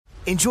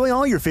Enjoy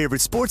all your favorite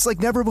sports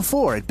like never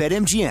before at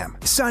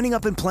BetMGM. Signing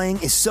up and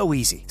playing is so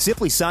easy.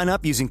 Simply sign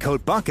up using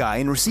code Buckeye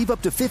and receive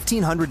up to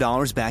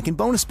 $1,500 back in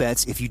bonus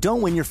bets if you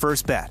don't win your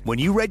first bet. When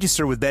you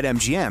register with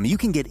BetMGM, you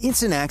can get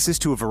instant access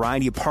to a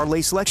variety of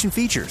parlay selection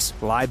features,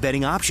 live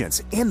betting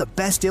options, and the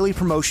best daily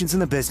promotions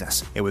in the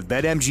business. And with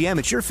BetMGM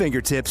at your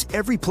fingertips,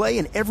 every play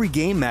and every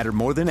game matter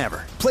more than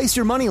ever. Place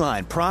your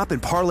moneyline, prop,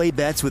 and parlay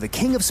bets with the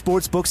king of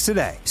sportsbooks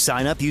today.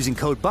 Sign up using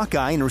code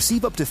Buckeye and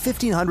receive up to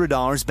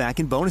 $1,500 back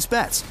in bonus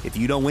bets if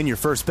you don't win your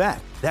first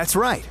bet. That's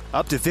right,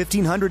 up to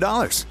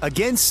 $1,500.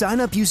 Again, sign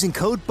up using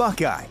code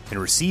Buckeye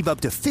and receive up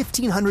to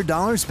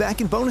 $1,500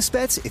 back in bonus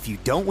bets if you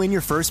don't win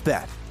your first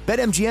bet.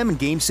 BetMGM and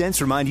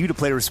GameSense remind you to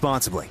play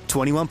responsibly.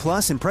 21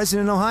 plus and present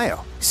in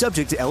Ohio.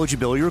 Subject to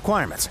eligibility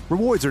requirements.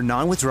 Rewards are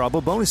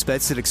non-withdrawable bonus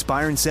bets that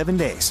expire in 7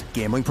 days.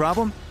 Gambling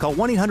problem? Call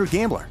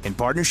 1-800-GAMBLER in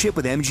partnership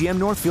with MGM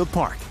Northfield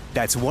Park.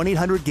 That's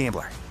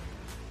 1-800-GAMBLER.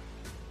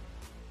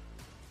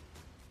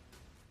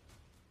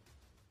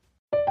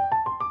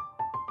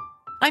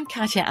 I'm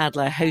Katya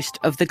Adler, host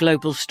of The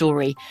Global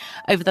Story.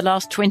 Over the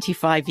last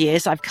 25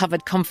 years, I've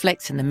covered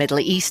conflicts in the Middle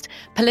East,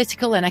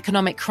 political and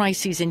economic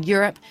crises in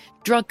Europe,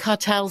 drug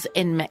cartels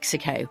in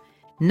Mexico.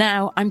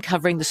 Now I'm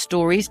covering the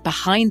stories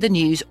behind the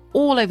news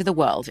all over the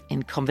world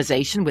in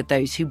conversation with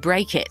those who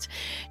break it.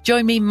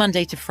 Join me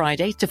Monday to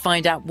Friday to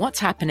find out what's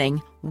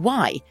happening,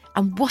 why,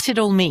 and what it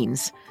all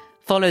means.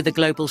 Follow The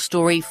Global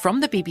Story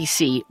from the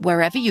BBC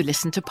wherever you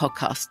listen to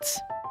podcasts.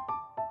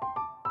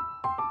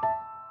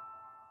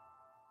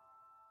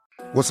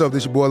 What's up,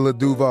 this your boy Lil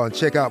Duval, and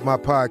check out my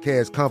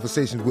podcast,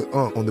 Conversations with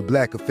Unc, on the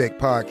Black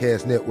Effect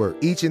Podcast Network.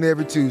 Each and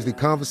every Tuesday,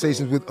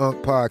 Conversations with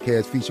Unc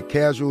podcast feature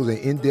casuals and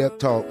in-depth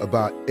talk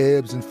about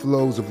ebbs and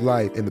flows of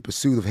life and the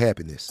pursuit of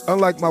happiness.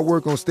 Unlike my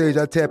work on stage,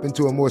 I tap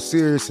into a more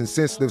serious and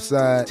sensitive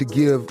side to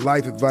give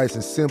life advice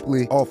and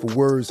simply offer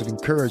words of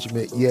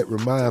encouragement, yet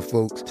remind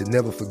folks to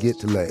never forget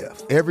to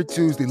laugh. Every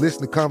Tuesday,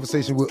 listen to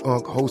Conversations with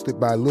Unc, hosted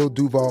by Lil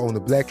Duval on the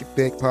Black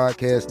Effect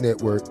Podcast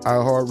Network,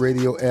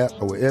 iHeartRadio app,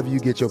 or wherever you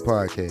get your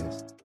podcasts.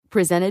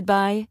 Presented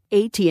by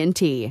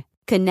AT&T.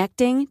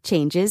 Connecting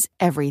changes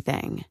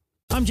everything.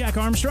 I'm Jack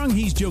Armstrong.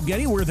 He's Joe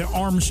Getty. We're the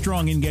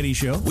Armstrong and Getty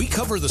Show. We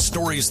cover the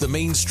stories the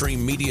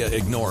mainstream media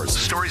ignores.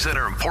 Stories that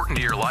are important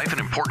to your life and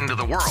important to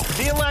the world.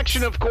 The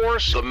election, of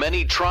course. The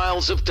many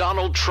trials of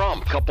Donald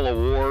Trump. Couple of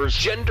wars.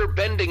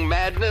 Gender-bending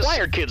madness. Why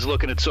are kids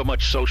looking at so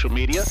much social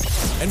media?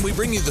 And we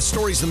bring you the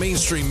stories the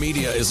mainstream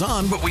media is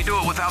on, but we do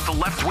it without the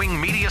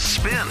left-wing media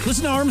spin.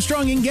 Listen to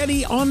Armstrong and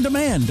Getty on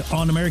demand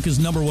on America's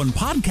 #1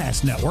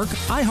 podcast network,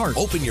 iHeart.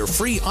 Open your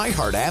free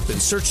iHeart app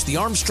and search The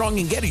Armstrong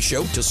and Getty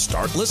Show to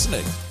start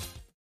listening.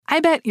 I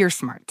bet you're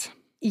smart.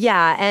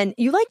 Yeah, and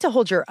you like to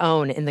hold your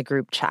own in the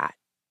group chat.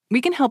 We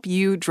can help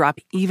you drop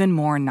even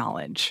more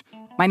knowledge.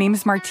 My name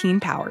is Martine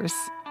Powers.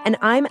 And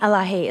I'm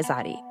Elahe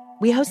Izadi.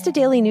 We host a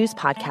daily news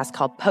podcast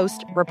called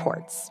Post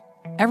Reports.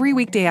 Every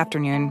weekday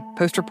afternoon,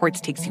 Post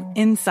Reports takes you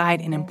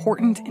inside an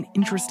important and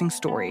interesting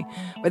story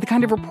with the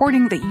kind of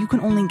reporting that you can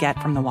only get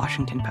from the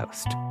Washington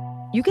Post.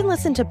 You can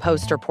listen to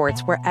Post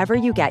Reports wherever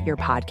you get your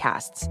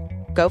podcasts.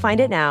 Go find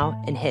it now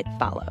and hit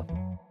follow.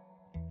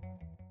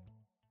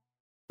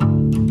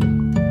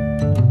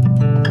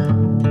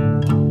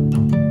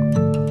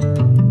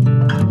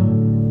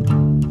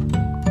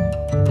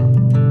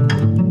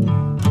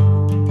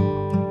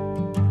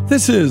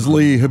 This is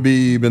Lee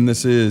Habib, and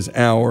this is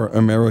Our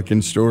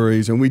American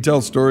Stories, and we tell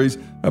stories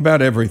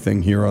about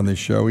everything here on this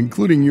show,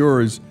 including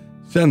yours.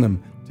 Send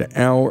them to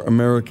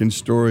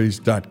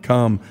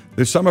ouramericanstories.com.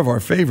 They're some of our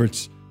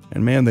favorites,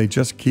 and man, they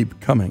just keep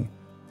coming.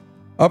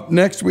 Up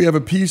next, we have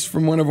a piece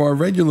from one of our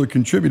regular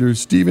contributors,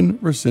 Stephen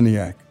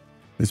Rosiniak.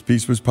 This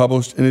piece was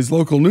published in his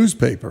local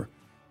newspaper.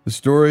 The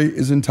story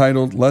is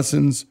entitled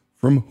Lessons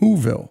from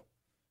Whoville.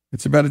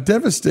 It's about a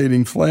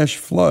devastating flash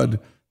flood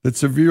that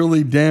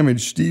severely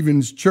damaged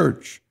Stephen's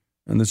church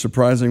and the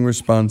surprising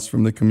response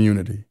from the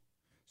community.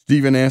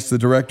 Stephen asked the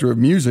director of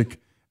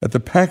music at the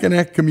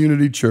Packanack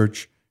Community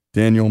Church,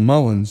 Daniel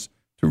Mullins,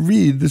 to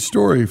read the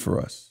story for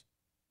us.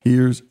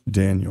 Here's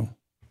Daniel.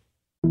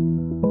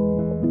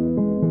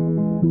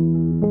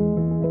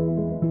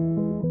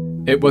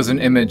 It was an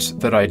image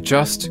that I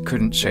just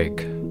couldn't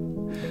shake.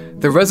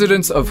 The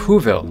residents of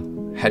Whoville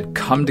had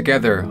come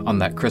together on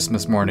that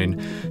Christmas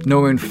morning,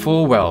 knowing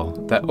full well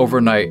that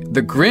overnight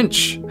the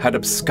Grinch had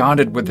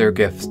absconded with their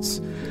gifts.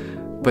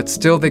 But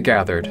still they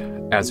gathered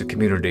as a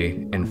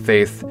community in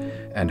faith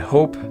and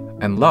hope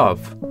and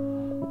love,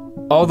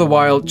 all the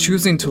while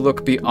choosing to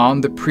look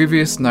beyond the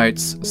previous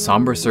night's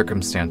somber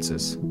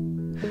circumstances,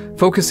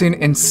 focusing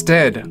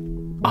instead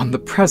on the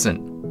present,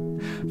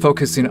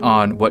 focusing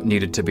on what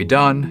needed to be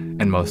done,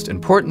 and most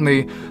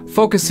importantly,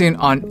 focusing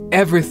on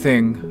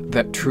everything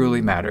that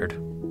truly mattered.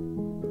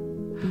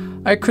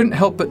 I couldn't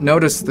help but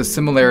notice the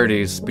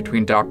similarities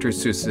between Dr.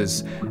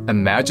 Seuss's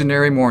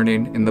imaginary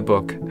morning in the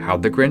book How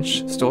the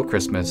Grinch Stole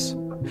Christmas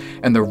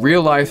and the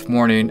real-life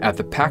morning at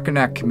the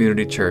Packanack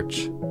Community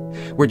Church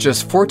where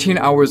just 14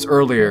 hours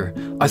earlier,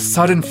 a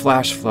sudden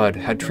flash flood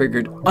had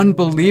triggered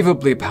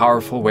unbelievably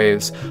powerful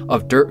waves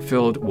of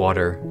dirt-filled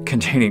water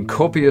containing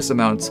copious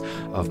amounts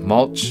of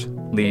mulch,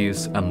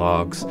 leaves, and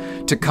logs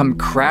to come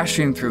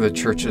crashing through the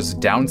church's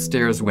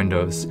downstairs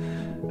windows,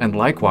 and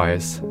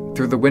likewise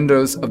through the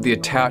windows of the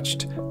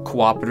attached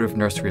cooperative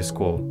nursery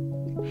school.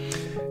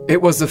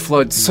 It was a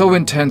flood so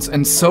intense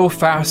and so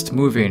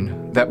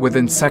fast-moving that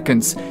within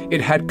seconds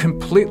it had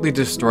completely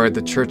destroyed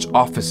the church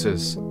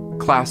offices,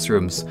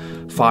 classrooms,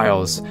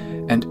 files,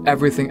 and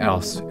everything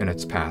else in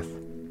its path.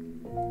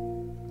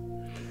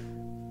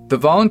 The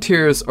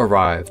volunteers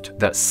arrived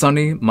that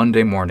sunny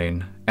Monday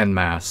morning en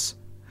masse.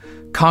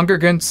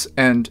 Congregants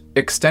and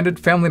extended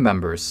family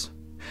members,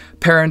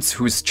 parents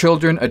whose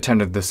children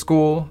attended the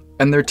school,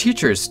 and their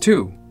teachers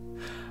too,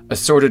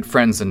 assorted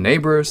friends and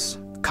neighbors,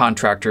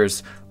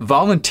 contractors,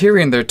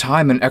 volunteering their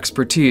time and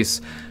expertise,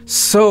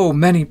 so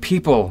many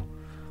people,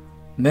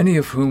 many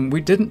of whom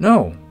we didn't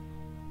know,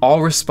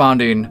 all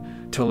responding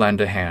to lend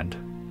a hand.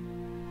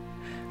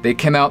 They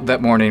came out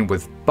that morning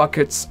with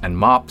buckets and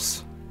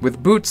mops,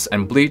 with boots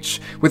and bleach,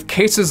 with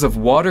cases of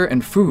water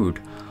and food,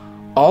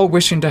 all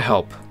wishing to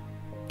help,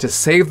 to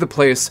save the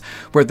place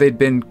where they'd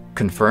been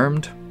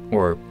confirmed,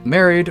 or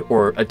married,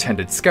 or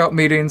attended scout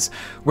meetings,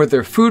 where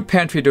their food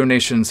pantry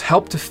donations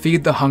helped to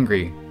feed the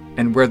hungry,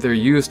 and where their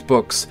used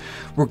books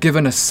were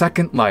given a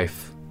second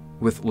life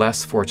with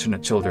less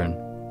fortunate children.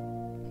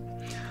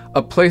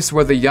 A place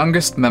where the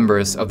youngest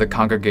members of the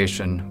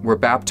congregation were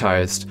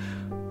baptized,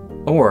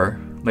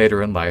 or,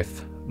 later in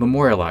life,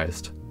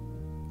 memorialized.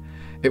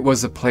 It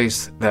was a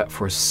place that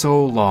for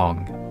so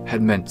long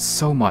had meant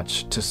so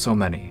much to so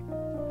many.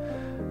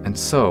 And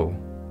so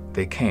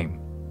they came.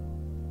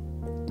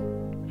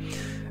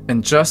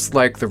 And just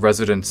like the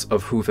residents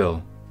of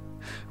Whoville,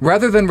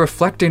 rather than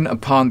reflecting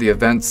upon the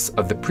events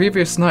of the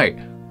previous night,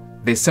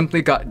 they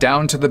simply got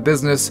down to the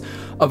business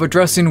of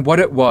addressing what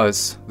it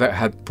was that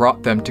had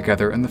brought them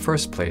together in the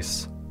first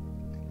place.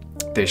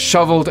 They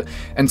shoveled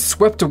and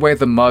swept away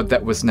the mud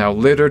that was now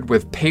littered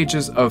with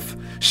pages of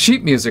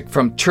sheet music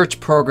from church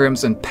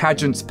programs and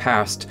pageants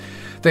past.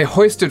 They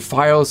hoisted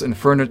files and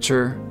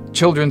furniture,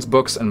 children's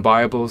books and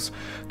Bibles,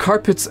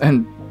 carpets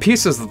and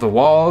pieces of the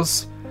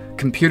walls,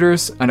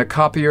 computers and a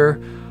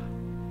copier,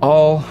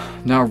 all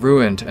now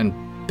ruined and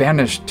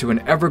banished to an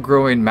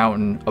ever-growing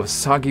mountain of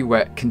soggy,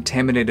 wet,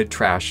 contaminated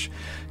trash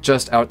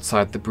just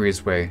outside the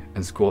breezeway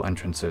and school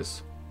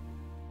entrances.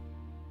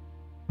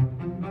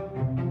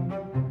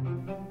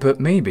 But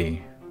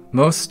maybe,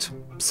 most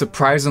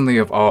surprisingly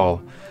of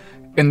all,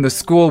 in the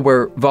school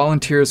where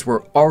volunteers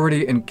were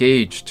already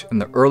engaged in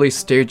the early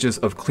stages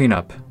of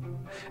cleanup,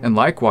 and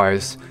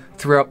likewise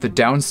throughout the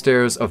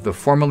downstairs of the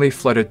formerly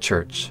flooded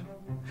church,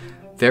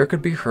 there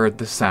could be heard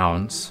the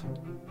sounds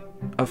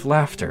of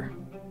laughter,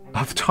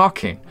 of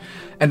talking,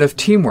 and of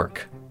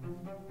teamwork.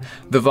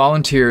 The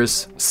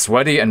volunteers,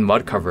 sweaty and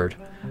mud-covered,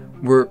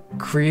 were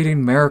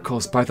creating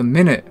miracles by the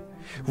minute,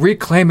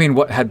 reclaiming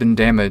what had been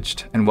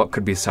damaged and what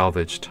could be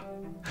salvaged,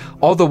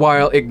 all the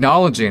while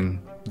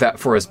acknowledging that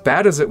for as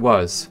bad as it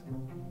was,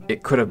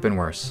 it could have been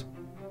worse.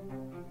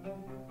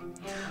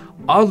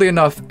 Oddly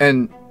enough,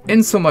 and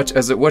insomuch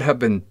as it would have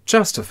been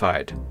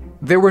justified,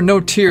 there were no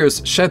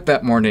tears shed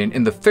that morning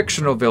in the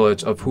fictional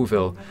village of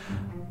Whoville,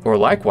 or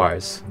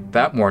likewise,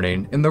 that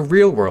morning in the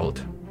real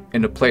world,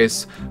 in a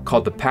place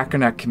called the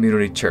Packanack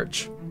Community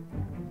Church.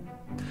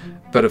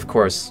 But of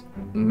course,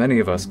 many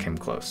of us came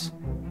close.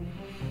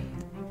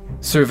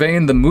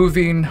 Surveying the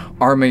moving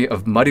army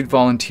of muddied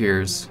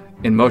volunteers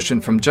in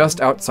motion from just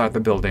outside the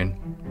building,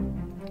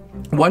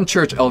 one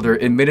church elder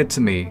admitted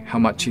to me how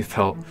much he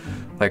felt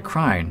like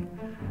crying.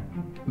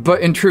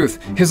 But in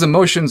truth, his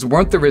emotions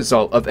weren't the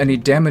result of any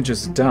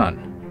damages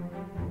done.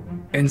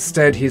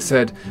 Instead, he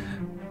said,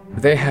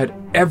 they had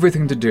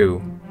everything to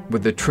do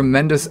with the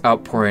tremendous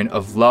outpouring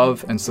of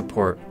love and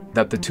support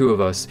that the two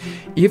of us,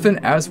 even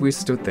as we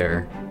stood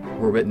there,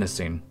 were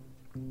witnessing.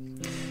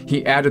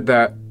 He added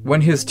that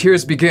when his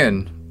tears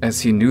begin,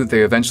 as he knew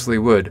they eventually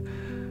would,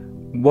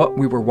 what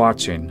we were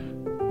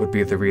watching would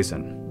be the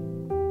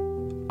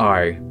reason.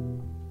 I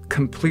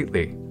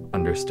completely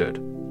understood.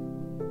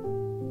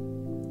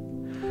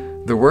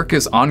 The work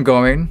is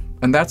ongoing,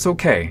 and that's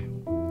okay.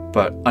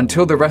 But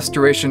until the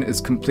restoration is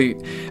complete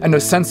and a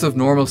sense of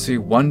normalcy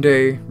one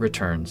day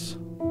returns,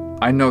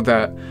 I know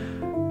that,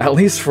 at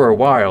least for a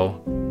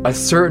while, a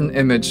certain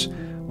image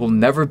will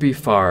never be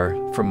far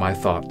from my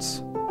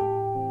thoughts.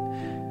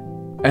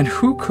 And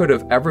who could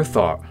have ever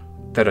thought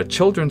that a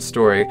children's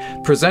story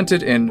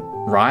presented in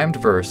rhymed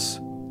verse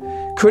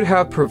could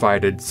have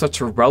provided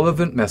such a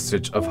relevant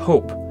message of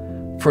hope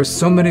for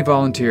so many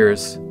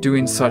volunteers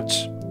doing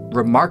such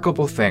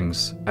remarkable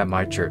things at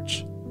my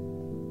church?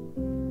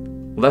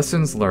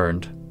 Lessons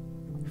learned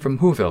from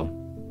Whoville.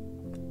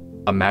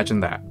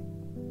 Imagine that.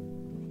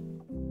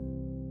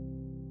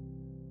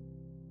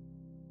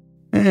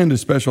 And a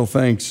special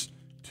thanks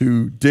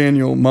to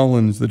Daniel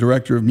Mullins, the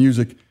director of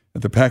music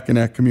at the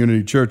Packanack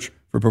Community Church,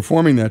 for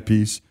performing that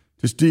piece,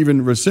 to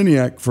Stephen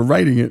Rosiniak for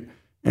writing it,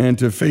 and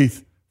to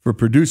Faith for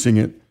producing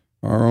it.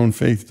 Our own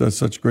faith does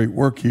such great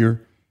work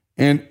here.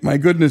 And my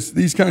goodness,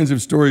 these kinds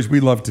of stories we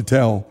love to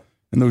tell.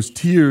 And those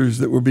tears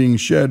that were being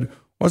shed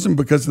wasn't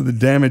because of the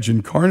damage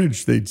and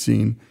carnage they'd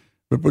seen,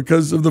 but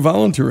because of the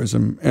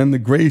volunteerism and the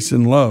grace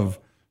and love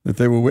that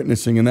they were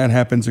witnessing. And that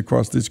happens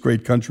across this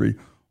great country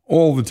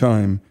all the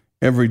time,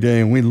 every day.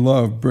 And we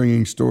love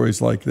bringing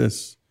stories like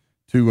this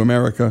to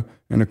America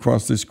and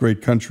across this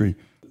great country.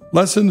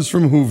 Lessons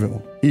from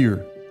Whoville,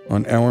 here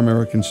on Our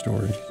American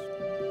Stories.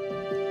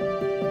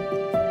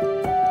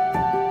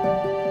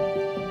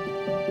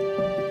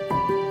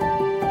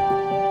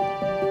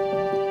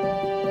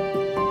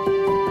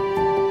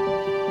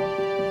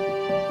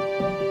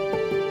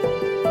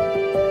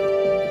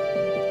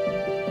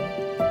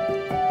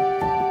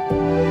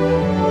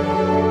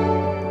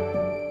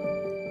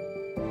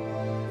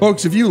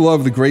 Folks, if you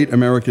love the great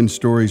American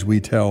stories we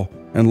tell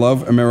and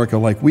love America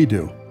like we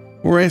do,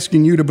 we're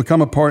asking you to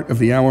become a part of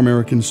the Our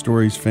American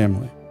Stories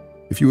family.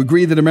 If you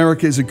agree that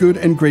America is a good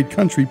and great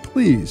country,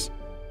 please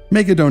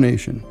make a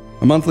donation.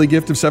 A monthly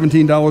gift of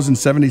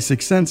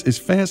 $17.76 is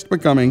fast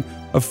becoming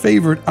a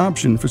favorite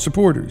option for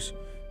supporters.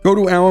 Go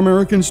to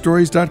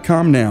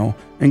OurAmericanStories.com now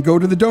and go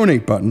to the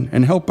donate button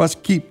and help us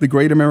keep the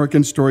great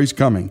American stories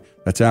coming.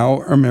 That's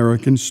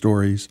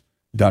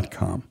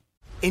OurAmericanStories.com.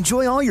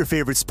 Enjoy all your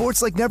favorite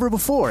sports like never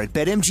before at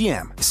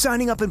BetMGM.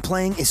 Signing up and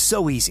playing is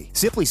so easy.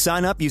 Simply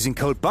sign up using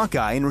code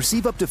Buckeye and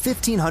receive up to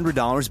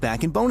 $1,500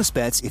 back in bonus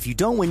bets if you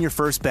don't win your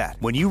first bet.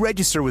 When you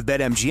register with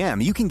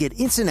BetMGM, you can get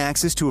instant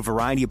access to a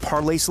variety of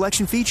parlay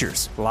selection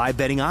features, live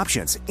betting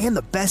options, and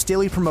the best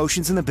daily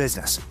promotions in the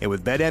business. And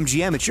with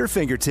BetMGM at your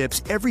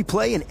fingertips, every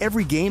play and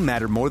every game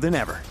matter more than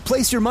ever.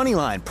 Place your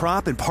moneyline,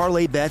 prop, and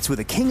parlay bets with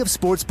the king of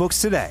sportsbooks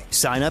today.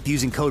 Sign up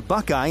using code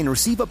Buckeye and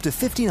receive up to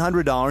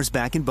 $1,500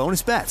 back in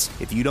bonus bets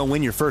if you don't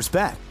win your first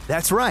bet.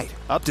 That's right,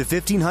 up to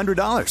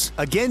 $1,500.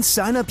 Again,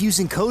 sign up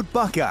using code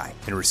Buckeye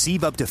and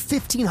receive up to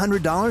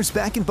 $1,500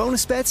 back in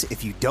bonus bets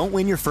if you don't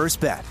win your first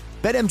bet.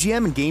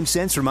 BetMGM and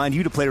GameSense remind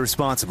you to play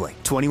responsibly.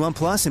 21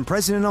 plus and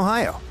present in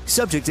Ohio.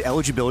 Subject to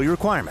eligibility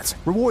requirements.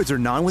 Rewards are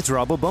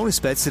non-withdrawable bonus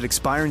bets that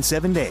expire in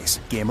 7 days.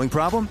 Gambling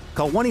problem?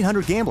 Call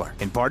 1-800-GAMBLER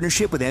in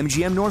partnership with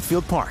MGM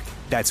Northfield Park.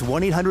 That's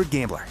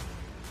 1-800-GAMBLER.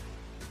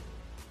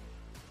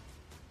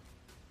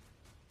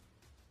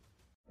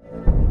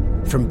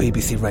 From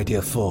BBC Radio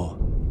 4,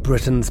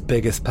 Britain's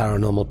biggest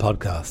paranormal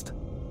podcast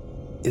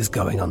is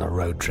going on a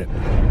road trip.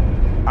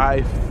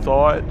 I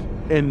thought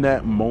in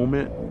that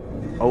moment,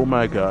 oh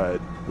my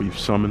God, we've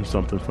summoned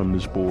something from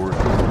this board.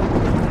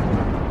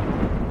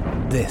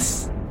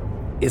 This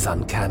is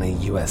Uncanny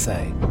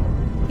USA.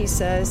 He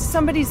says,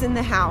 somebody's in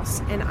the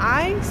house, and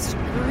I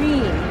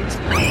screamed.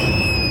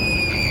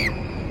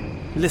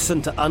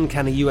 Listen to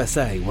Uncanny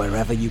USA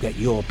wherever you get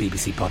your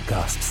BBC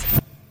podcasts,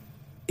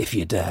 if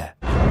you dare.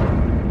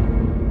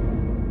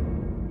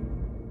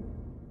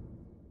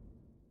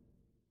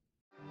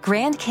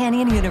 Grand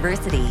Canyon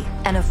University,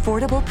 an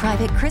affordable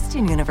private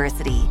Christian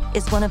university,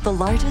 is one of the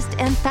largest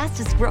and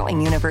fastest-growing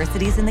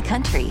universities in the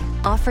country,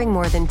 offering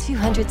more than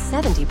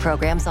 270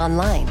 programs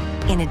online.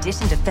 In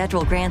addition to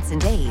federal grants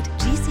and aid,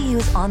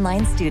 GCU's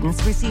online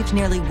students received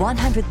nearly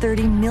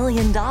 $130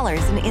 million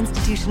in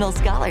institutional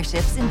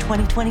scholarships in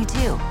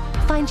 2022.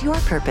 Find your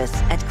purpose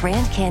at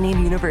Grand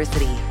Canyon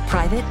University.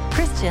 Private,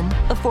 Christian,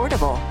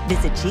 affordable.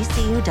 Visit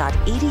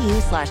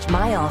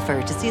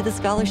gcu.edu/myoffer to see the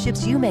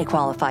scholarships you may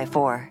qualify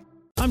for.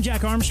 I'm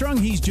Jack Armstrong.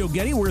 He's Joe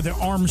Getty. We're the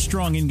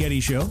Armstrong and Getty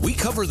Show. We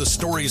cover the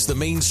stories the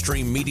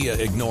mainstream media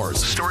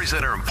ignores. Stories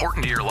that are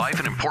important to your life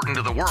and important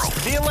to the world.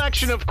 The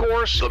election, of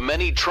course. The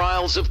many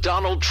trials of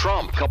Donald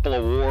Trump. Couple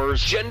of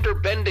wars.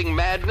 Gender-bending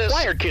madness.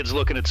 Why are kids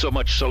looking at so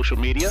much social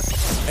media?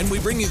 And we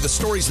bring you the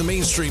stories the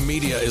mainstream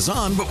media is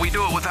on, but we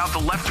do it without the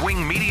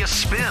left-wing media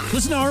spin.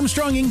 Listen to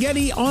Armstrong and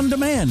Getty on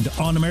demand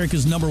on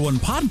America's #1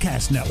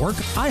 podcast network,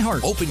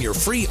 iHeart. Open your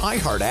free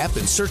iHeart app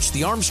and search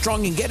the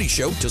Armstrong and Getty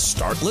Show to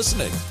start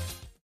listening.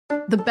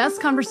 The best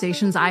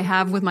conversations I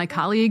have with my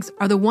colleagues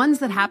are the ones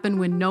that happen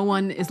when no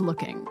one is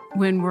looking,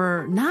 when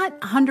we're not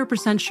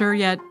 100% sure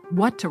yet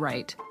what to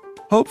write.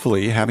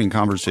 Hopefully, having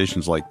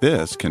conversations like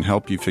this can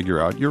help you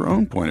figure out your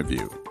own point of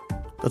view.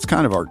 That's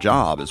kind of our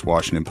job as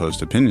Washington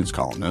Post opinions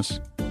columnists.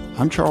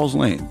 I'm Charles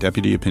Lane,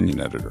 Deputy Opinion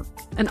Editor.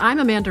 And I'm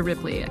Amanda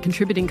Ripley, a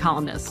contributing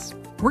columnist.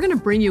 We're going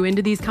to bring you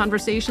into these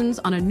conversations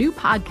on a new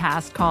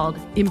podcast called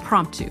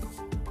Impromptu.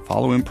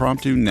 Follow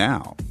Impromptu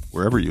now,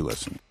 wherever you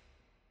listen.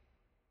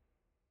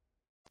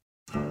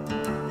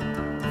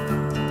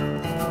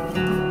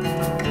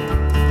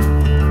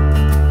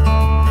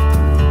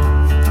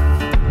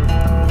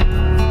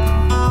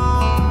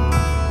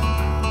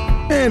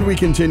 And we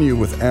continue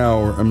with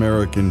Our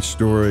American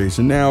Stories.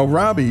 And now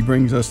Robbie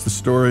brings us the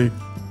story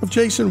of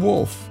Jason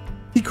Wolf.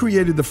 He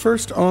created the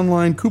first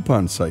online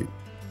coupon site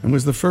and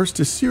was the first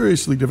to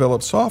seriously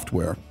develop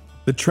software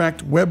that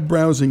tracked web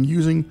browsing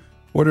using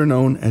what are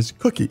known as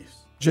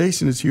cookies.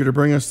 Jason is here to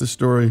bring us the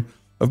story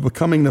of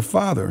becoming the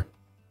father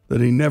that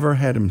he never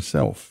had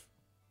himself.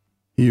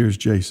 Here's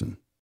Jason.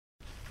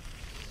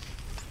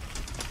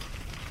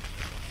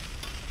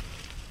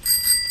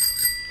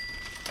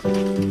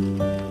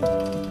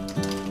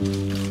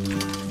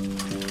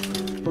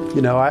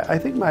 You know, I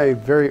think my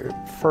very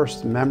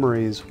first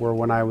memories were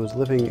when I was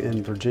living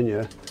in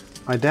Virginia.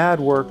 My dad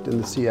worked in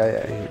the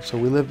CIA, so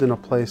we lived in a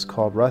place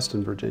called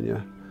Reston,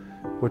 Virginia,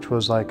 which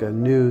was like a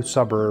new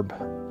suburb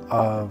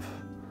of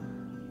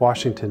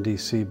Washington,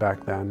 D.C.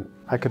 back then.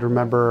 I could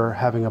remember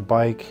having a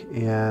bike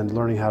and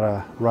learning how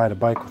to ride a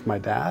bike with my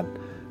dad,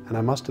 and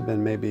I must have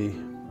been maybe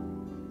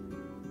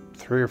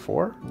 3 or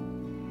 4.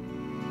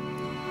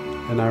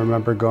 And I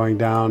remember going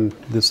down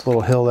this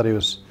little hill that he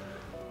was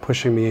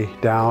pushing me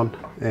down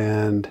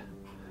and,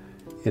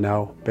 you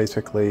know,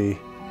 basically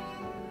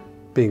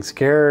being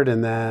scared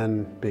and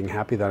then being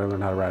happy that I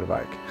learned how to ride a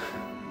bike.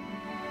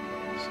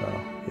 So,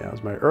 yeah, it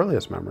was my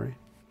earliest memory.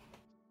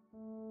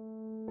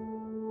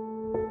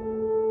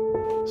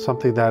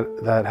 Something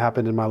that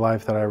happened in my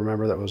life that I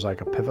remember that was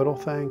like a pivotal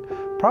thing,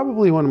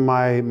 probably when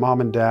my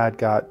mom and dad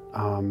got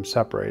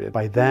separated.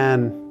 By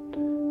then,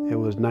 it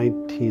was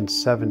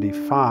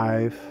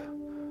 1975,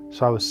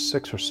 so I was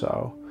 6 or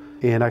so.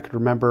 And I could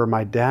remember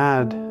my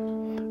dad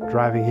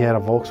driving, he had a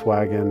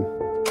Volkswagen,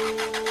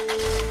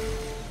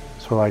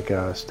 sort of like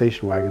a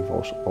station wagon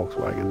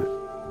Volkswagen.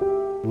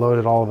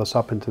 Loaded all of us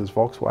up into this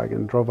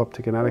Volkswagen, drove up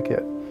to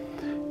Connecticut.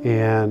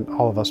 And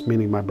all of us,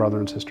 meaning my brother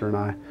and sister and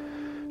I,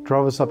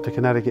 drove us up to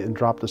Connecticut and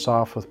dropped us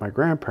off with my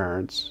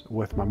grandparents,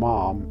 with my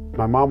mom.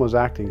 My mom was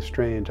acting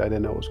strange, I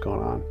didn't know what was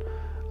going on.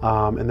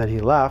 And then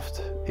he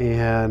left,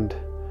 and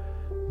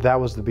that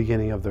was the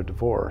beginning of their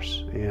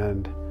divorce.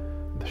 And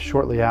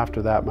shortly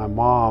after that, my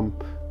mom,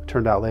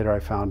 turned out later I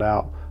found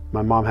out,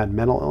 my mom had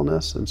mental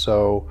illness, and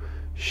so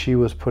she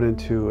was put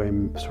into a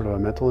sort of a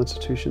mental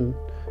institution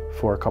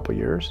for a couple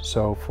years.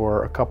 So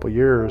for a couple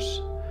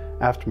years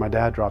after my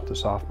dad dropped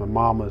us off, my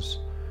mom was,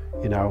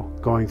 you know,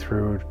 going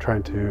through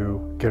trying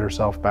to get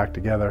herself back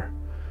together.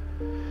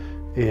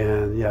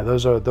 And yeah,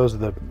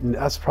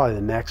 that's probably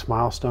the next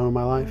milestone in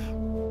my life.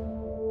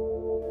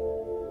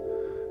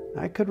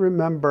 I could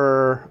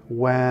remember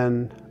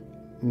when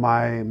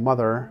my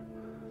mother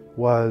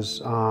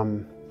was,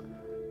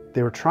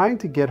 they were trying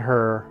to get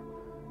her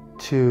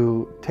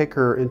to take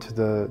her into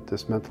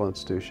this mental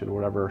institution or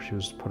whatever. She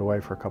was put away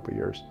for a couple of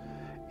years,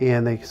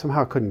 and they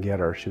somehow couldn't get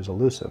her. She was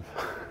elusive.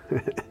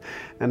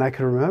 And I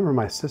could remember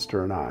my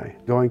sister and I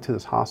going to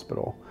this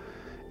hospital,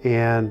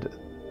 and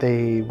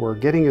they were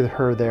getting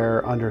her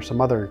there under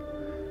some other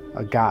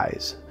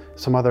guise,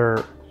 some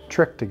other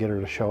trick to get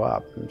her to show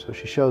up. And so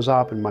she shows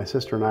up, and my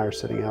sister and I are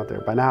sitting out there.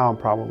 By now I'm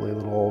probably a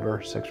little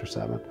older, 6 or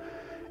 7.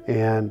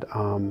 And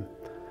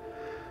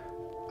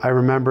I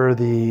remember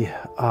they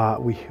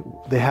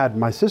had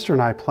my sister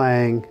and I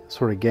playing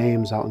sort of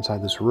games out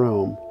inside this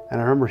room,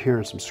 and I remember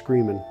hearing some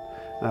screaming.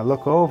 And I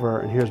look over,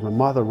 and here's my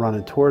mother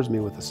running towards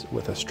me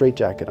with a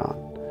straitjacket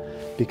on,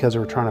 because they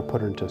were trying to put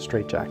her into a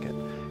straitjacket.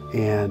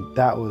 And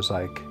that was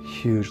like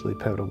hugely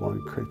pivotal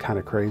and kind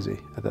of crazy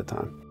at that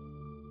time.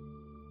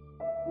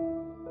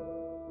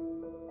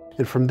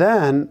 And from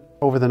then,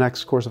 over the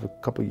next course of a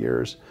couple of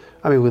years,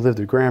 I mean, we lived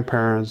with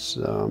grandparents.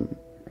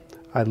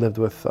 I lived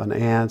with an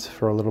aunt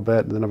for a little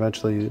bit, and then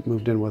eventually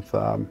moved in with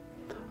an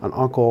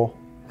uncle.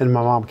 And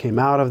my mom came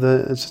out of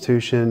the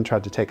institution,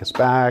 tried to take us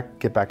back,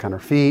 get back on her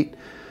feet,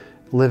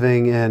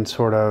 living in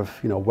sort of,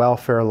 you know,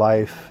 welfare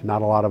life,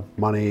 not a lot of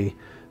money,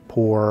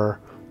 poor.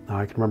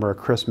 I can remember a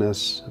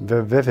Christmas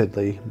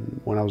vividly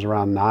when I was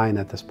around 9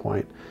 at this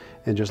point,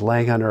 and just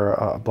laying under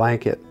a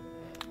blanket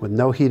with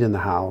no heat in the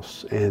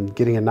house and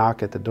getting a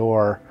knock at the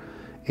door.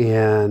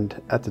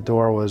 And at the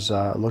door was,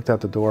 looked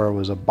out the door,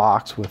 was a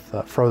box with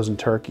frozen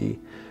turkey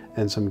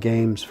and some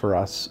games for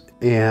us.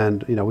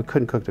 And, you know, we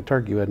couldn't cook the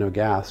turkey, we had no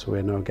gas, so we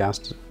had no gas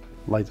to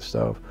light the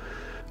stove.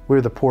 We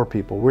were the poor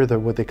people. We're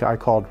I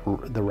called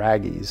the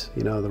raggies.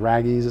 You know, the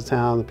raggies of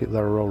town, the people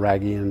that were real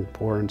raggy and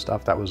poor and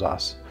stuff, that was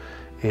us.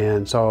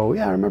 And so,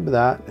 yeah, I remember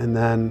that. And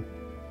then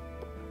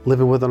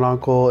living with an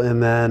uncle,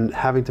 and then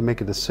having to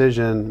make a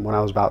decision when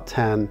I was about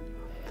 10,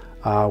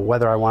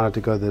 whether I wanted to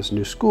go to this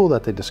new school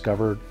that they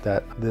discovered,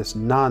 that this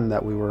nun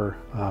that we were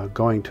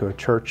going to a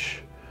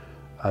church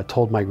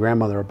told my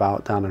grandmother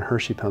about down in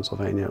Hershey,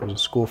 Pennsylvania. It was a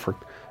school for,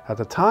 at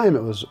the time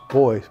it was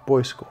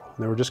boys school.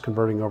 They were just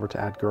converting over to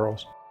add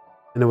girls.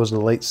 And it was in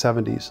the late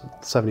 70s,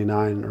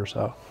 79 or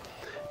so.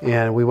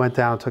 And we went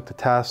down, took the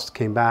test,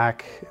 came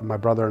back, my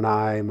brother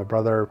and my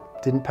brother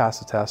didn't pass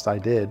the test, I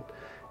did.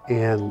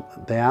 And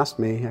they asked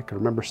me, I could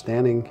remember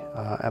standing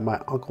at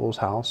my uncle's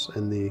house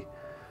on the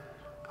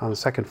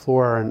second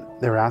floor, and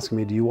they were asking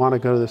me, do you want to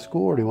go to the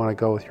school, or do you want to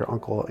go with your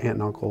aunt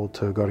and uncle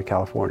to go to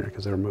California,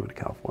 because they were moving to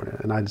California.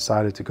 And I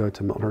decided to go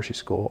to Milton Hershey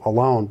School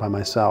alone by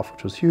myself,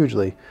 which was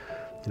hugely,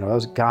 you know,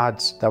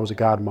 that was a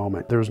God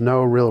moment. There was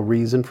no real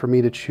reason for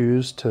me to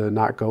choose to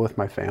not go with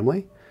my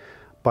family,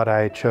 but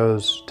I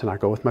chose to not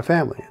go with my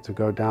family, to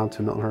go down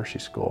to Milton Hershey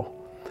School.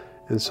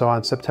 And so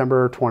on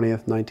September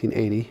 20th,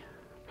 1980,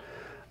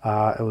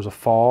 it was a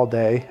fall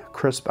day,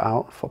 crisp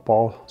out,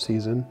 football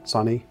season,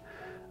 sunny.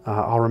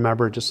 I'll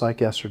remember it just like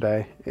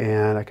yesterday,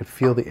 and I could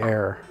feel the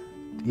air,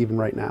 even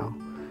right now,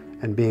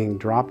 and being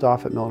dropped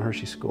off at Milton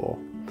Hershey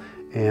School.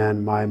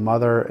 And my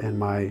mother and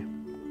my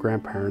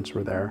grandparents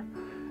were there,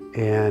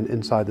 and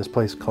inside this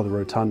place called the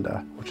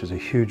Rotunda, which is a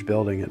huge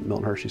building at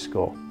Milton Hershey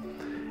School.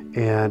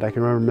 And I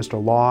can remember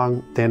Mr.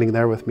 Long standing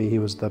there with me. He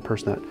was the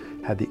person that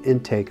had the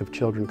intake of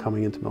children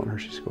coming into Milton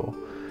Hershey School.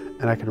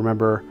 And I can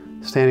remember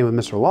standing with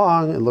Mr.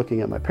 Long and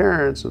looking at my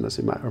parents and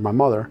my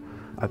mother.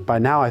 By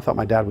now I thought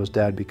my dad was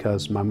dead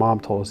because my mom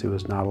told us he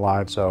was not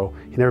alive, so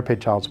he never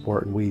paid child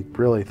support and we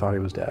really thought he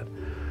was dead.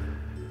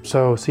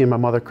 So seeing my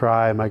mother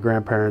cry, my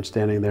grandparents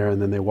standing there,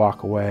 and then they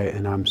walk away,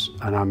 and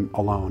I'm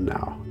alone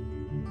now.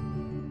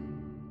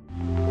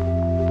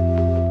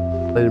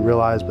 I didn't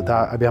realize, but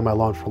I'd be on my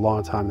own for a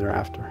long time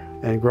thereafter.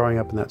 And growing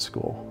up in that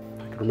school,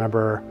 I can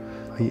remember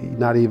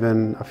not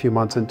even a few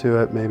months into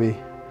it, maybe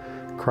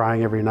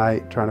crying every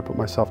night, trying to put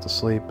myself to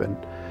sleep, and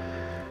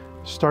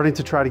starting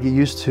to try to get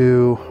used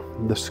to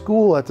the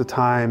school at the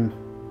time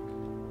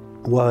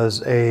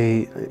was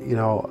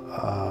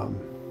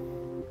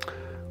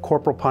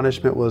corporal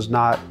punishment was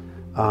not,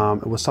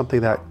 it was something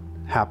that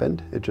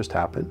happened. It just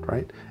happened,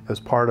 right? It was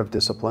part of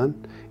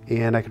discipline.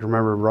 And I can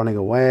remember running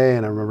away,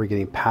 and I remember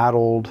getting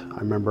paddled. I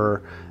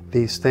remember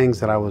these things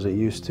that I wasn't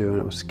used to, and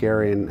it was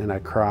scary, and I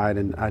cried,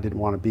 and I didn't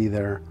want to be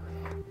there.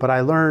 But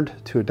I learned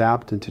to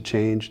adapt and to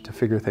change, to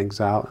figure things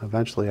out.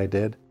 Eventually I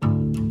did.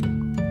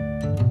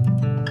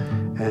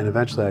 And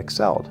eventually I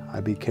excelled.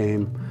 I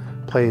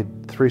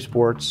played 3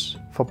 sports,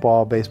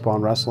 football, baseball,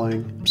 and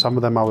wrestling. Some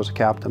of them I was a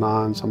captain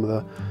on, some of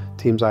the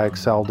teams I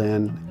excelled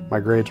in. My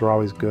grades were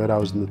always good. I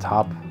was in the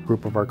top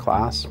group of our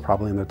class,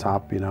 probably in the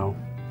top,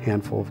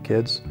 handful of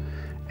kids.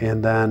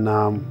 And then,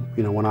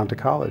 went on to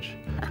college.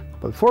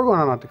 But before going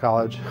on to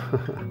college,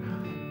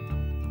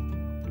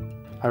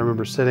 I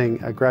remember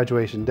sitting at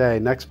graduation day,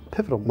 next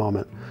pivotal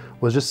moment,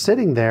 was just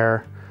sitting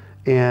there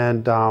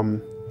and,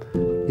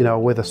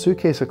 with a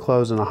suitcase of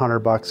clothes and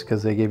 $100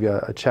 because they gave you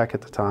a check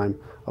at the time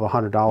of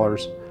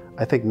 $100.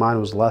 I think mine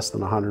was less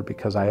than $100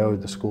 because I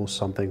owed the school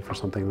something for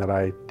something that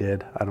I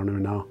did. I don't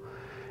even know.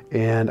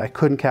 And I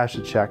couldn't cash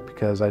the check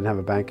because I didn't have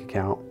a bank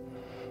account.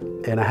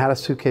 And I had a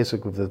suitcase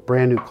with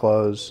brand new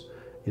clothes,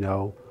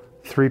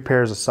 3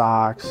 pairs of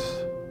socks,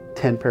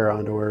 10 pair of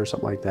underwear,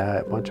 something like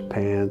that, a bunch of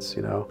pants,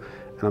 And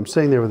I'm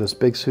sitting there with this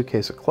big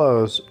suitcase of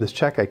clothes, this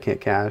check I can't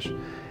cash.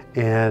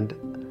 And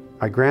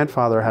my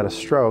grandfather had a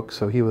stroke,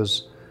 so he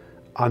was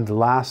on the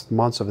last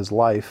months of his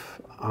life.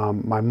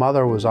 My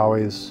mother was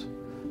always,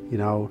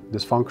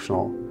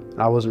 dysfunctional.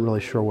 And I wasn't really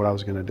sure what I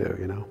was going to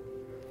do,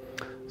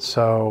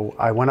 So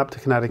I went up to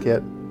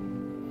Connecticut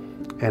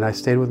and I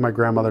stayed with my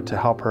grandmother to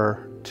help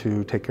her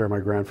to take care of my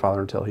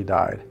grandfather until he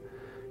died.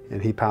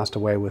 And he passed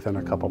away within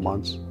a couple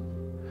months.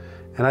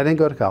 And I didn't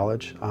go to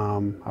college.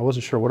 I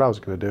wasn't sure what I was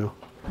going to do.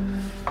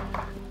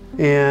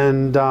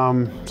 And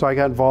so I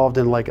got involved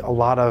in a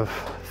lot of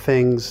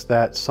things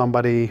that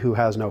somebody who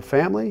has no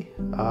family,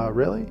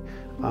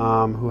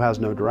 who has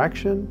no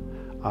direction,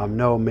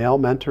 no male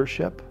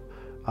mentorship,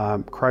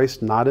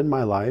 Christ not in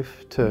my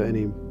life to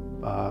any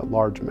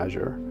large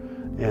measure.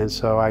 And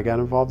so I got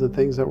involved in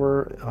things that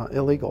were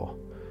illegal.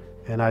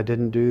 And I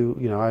didn't do,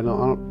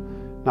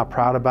 I'm not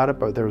proud about it,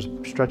 but there was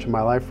a stretch in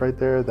my life right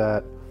there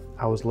that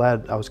I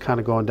was kind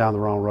of going down the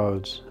wrong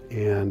roads.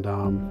 And,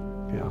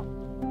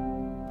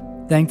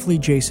 Thankfully,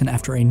 Jason,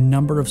 after a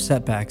number of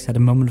setbacks, had a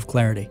moment of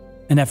clarity.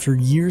 And after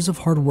years of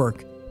hard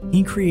work,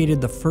 he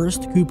created the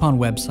first coupon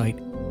website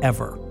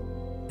ever.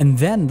 And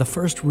then the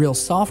first real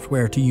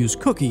software to use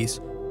cookies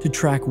to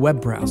track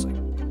web browsing,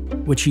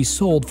 which he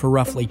sold for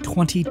roughly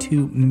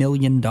 $22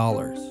 million.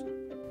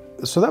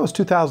 So that was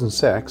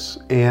 2006,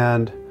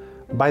 and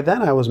by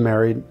then I was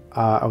married.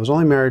 I was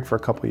only married for a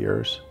couple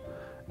years,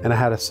 and I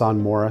had a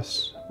son,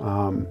 Morris,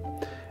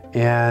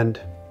 and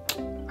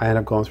I ended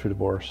up going through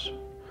divorce.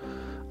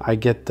 I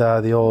get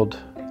the old,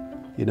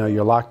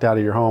 you're locked out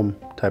of your home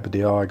type of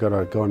deal. I go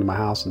into my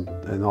house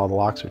and all the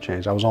locks are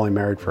changed. I was only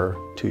married for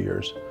 2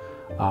 years.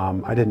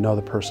 I didn't know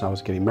the person I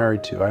was getting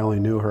married to. I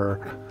only knew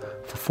her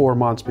for 4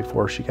 months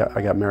before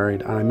I got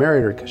married, and I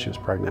married her because she was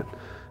pregnant.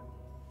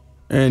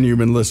 And you've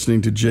been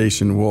listening to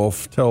Jason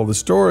Wolf tell the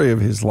story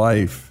of his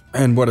life,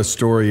 and what a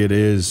story it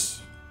is.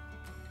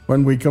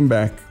 When we come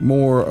back,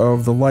 more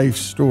of the life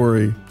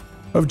story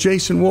of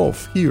Jason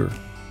Wolf here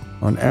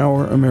on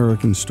Our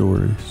American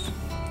Stories.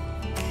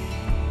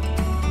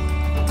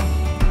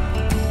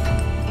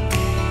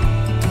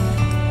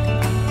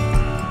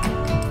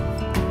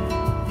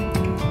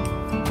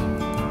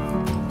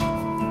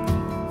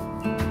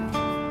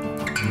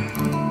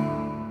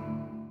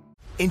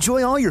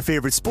 Enjoy all your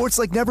favorite sports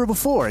like never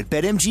before at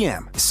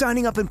BetMGM.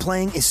 Signing up and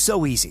playing is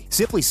so easy.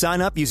 Simply sign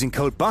up using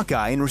code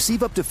Buckeye and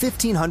receive up to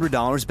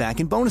 $1,500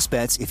 back in bonus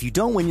bets if you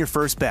don't win your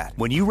first bet.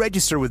 When you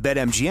register with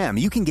BetMGM,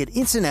 you can get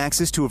instant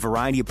access to a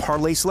variety of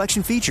parlay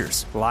selection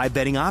features, live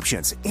betting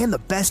options, and the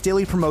best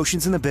daily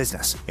promotions in the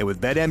business. And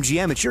with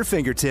BetMGM at your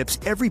fingertips,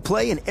 every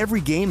play and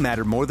every game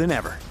matter more than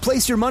ever.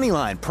 Place your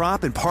moneyline,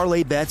 prop, and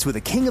parlay bets with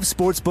the king of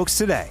sportsbooks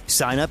today.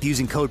 Sign up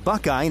using code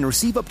Buckeye and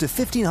receive up to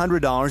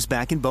 $1,500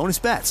 back in bonus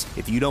bets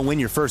if you don't win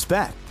your first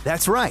bet.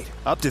 That's right,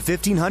 up to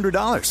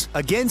 $1,500.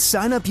 Again,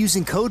 sign up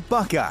using code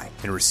Buckeye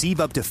and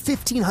receive up to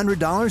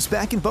 $1,500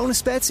 back in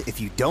bonus bets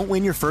if you don't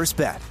win your first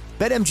bet.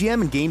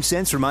 BetMGM and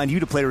GameSense remind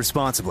you to play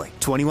responsibly.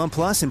 21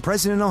 plus and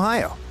present in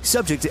Ohio.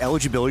 Subject to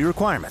eligibility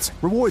requirements.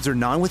 Rewards are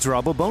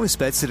non-withdrawable bonus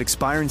bets that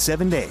expire in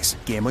 7 days.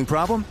 Gambling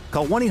problem?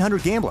 Call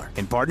 1-800-GAMBLER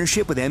in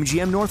partnership with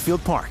MGM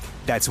Northfield Park.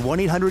 That's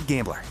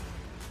 1-800-GAMBLER.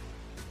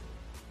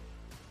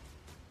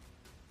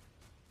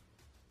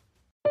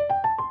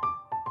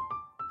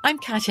 I'm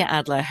Katya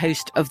Adler,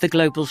 host of The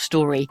Global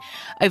Story.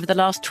 Over the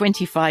last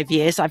 25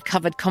 years, I've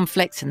covered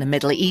conflicts in the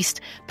Middle East,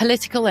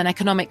 political and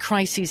economic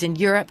crises in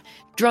Europe,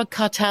 drug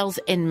cartels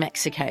in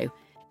Mexico.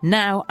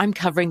 Now I'm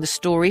covering the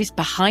stories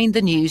behind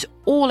the news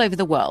all over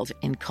the world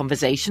in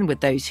conversation with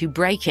those who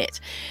break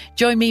it.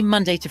 Join me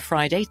Monday to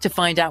Friday to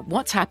find out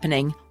what's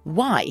happening,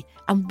 why,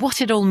 and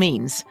what it all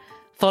means.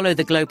 Follow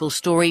The Global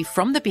Story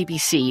from the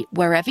BBC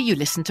wherever you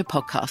listen to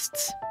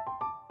podcasts.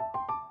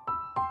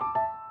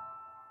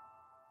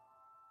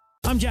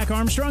 I'm Jack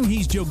Armstrong.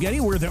 He's Joe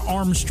Getty. We're the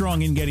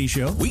Armstrong and Getty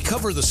Show. We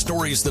cover the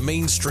stories the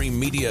mainstream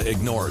media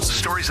ignores.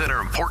 Stories that are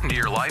important to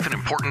your life and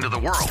important to the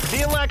world.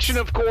 The election,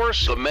 of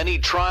course. The many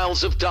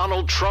trials of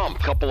Donald Trump.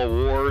 Couple of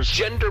wars.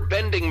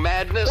 Gender-bending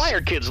madness. Why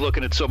are kids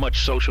looking at so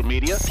much social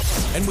media?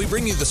 And we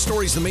bring you the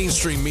stories the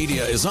mainstream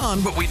media is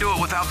on, But we do it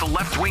without the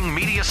left-wing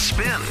media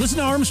spin. Listen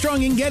to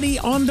Armstrong and Getty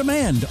on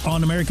demand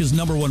on America's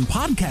 #1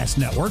 podcast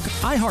network,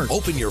 iHeart.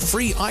 Open your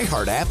free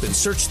iHeart app and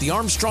search The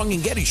Armstrong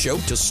and Getty Show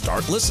to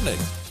start listening.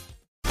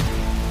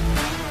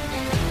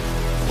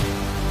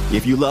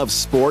 If you love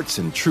sports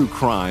and true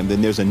crime,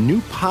 then there's a new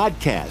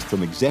podcast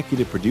from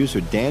executive producer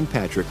Dan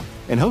Patrick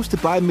and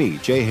hosted by me,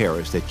 Jay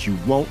Harris, that you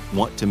won't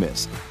want to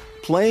miss.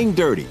 Playing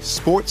Dirty: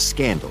 Sports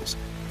Scandals.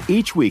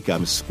 Each week,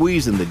 I'm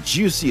squeezing the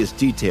juiciest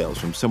details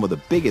from some of the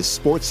biggest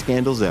sports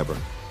scandals ever.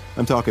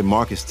 I'm talking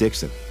Marcus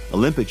Dixon,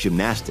 Olympic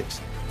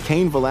gymnastics,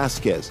 Cain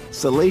Velasquez,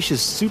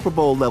 salacious Super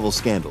Bowl-level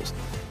scandals.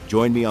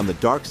 Join me on the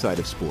dark side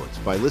of sports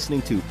by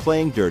listening to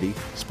Playing Dirty: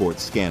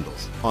 Sports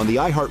Scandals on the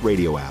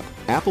iHeartRadio app,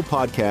 Apple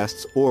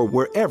Podcasts, or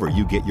wherever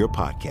you get your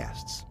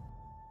podcasts.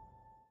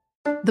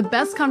 The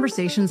best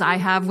conversations I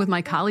have with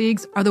my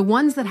colleagues are the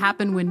ones that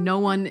happen when no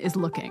one is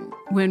looking,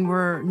 when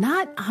we're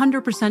not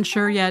 100%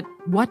 sure yet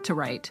what to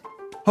write.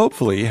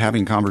 Hopefully,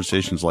 having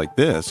conversations like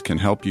this can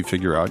help you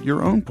figure out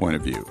your own point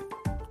of view.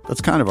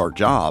 That's kind of our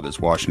job as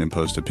Washington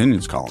Post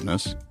opinions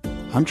columnists.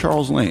 I'm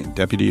Charles Lane,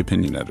 Deputy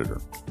Opinion Editor.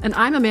 And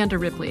I'm Amanda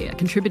Ripley, a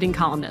contributing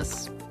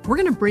columnist. We're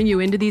going to bring you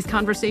into these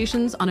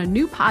conversations on a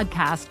new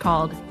podcast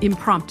called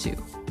Impromptu.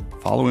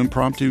 Follow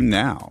Impromptu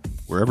now,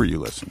 wherever you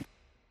listen.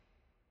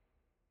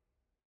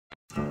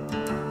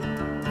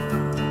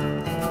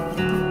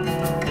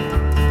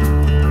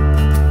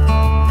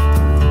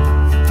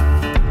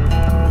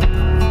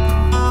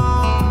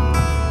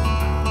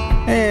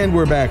 And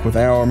we're back with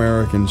Our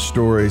American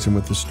Stories and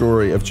with the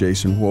story of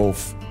Jason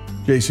Wolf.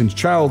 Jason's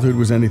childhood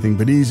was anything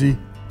but easy.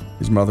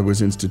 His mother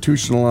was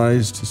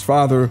institutionalized, his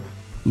father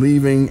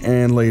leaving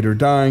and later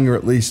dying, or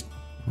at least,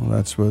 well,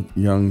 that's what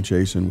young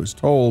Jason was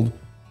told.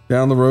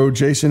 Down the road,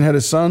 Jason had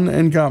a son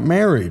and got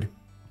married.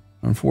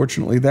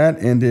 Unfortunately,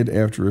 that ended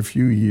after a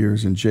few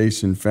years, and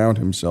Jason found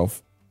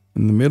himself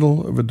in the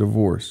middle of a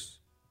divorce.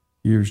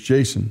 Here's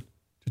Jason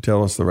to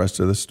tell us the rest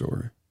of the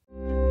story.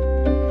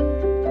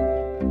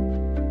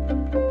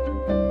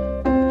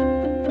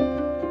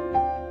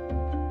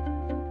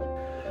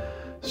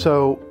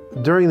 So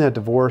during that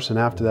divorce and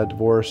after that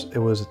divorce, it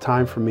was a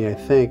time for me, I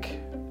think,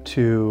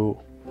 to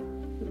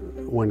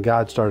when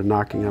God started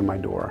knocking on my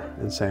door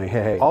and saying,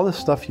 hey, all this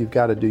stuff you've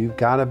got to do, you've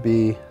got to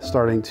be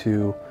starting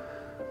to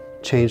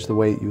change the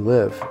way you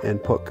live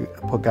and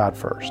put God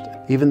first.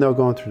 Even though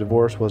going through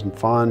divorce wasn't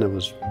fun, it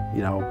was,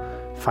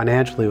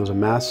 financially it was a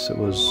mess. It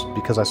was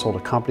because I sold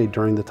a company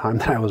during the time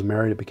that I was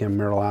married. It became a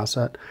marital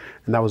asset,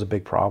 and that was a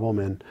big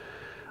problem.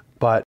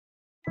 But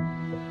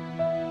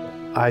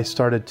I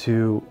started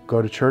to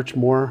go to church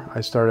more. I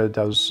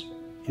was,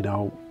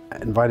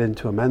 invited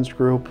into a men's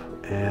group,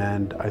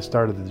 and I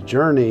started the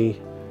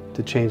journey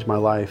to change my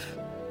life,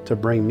 to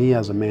bring me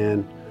as a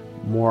man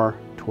more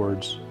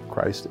towards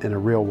Christ in a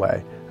real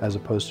way, as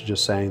opposed to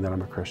just saying that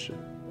I'm a Christian.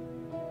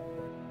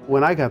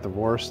 When I got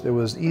divorced, it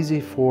was easy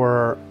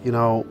for,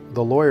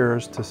 the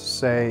lawyers to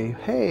say,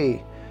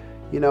 hey,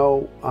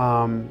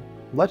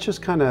 let's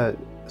just kind of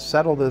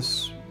settle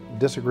this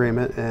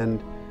disagreement.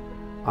 And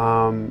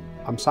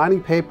I'm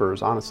signing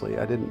papers, honestly,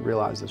 I didn't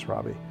realize this,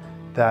 Robbie,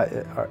 that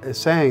is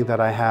saying that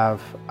I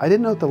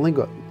didn't know what the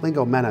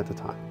lingo meant at the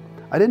time.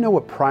 I didn't know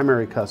what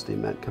primary custody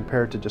meant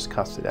compared to just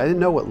custody. I didn't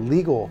know what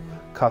legal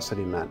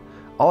custody meant.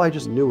 All I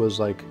just knew was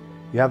like,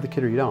 you have the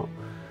kid or you don't.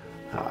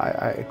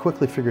 I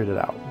quickly figured it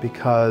out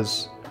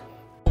because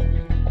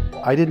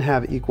I didn't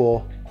have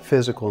equal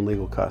physical and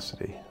legal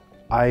custody.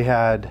 I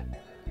had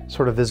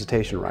sort of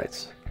visitation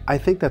rights. I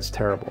think that's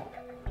terrible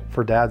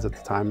for dads at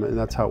the time, and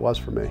that's how it was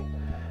for me.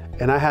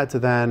 And I had to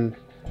then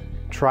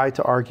try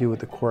to argue with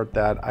the court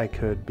that I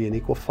could be an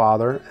equal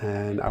father,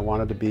 and I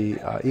wanted to be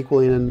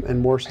equally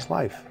in Morris's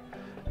life.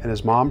 And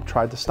his mom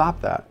tried to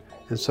stop that.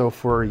 And so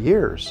for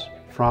years,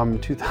 from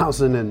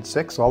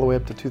 2006 all the way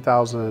up to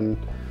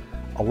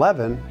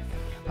 2011,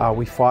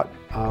 we fought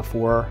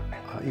for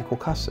equal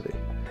custody.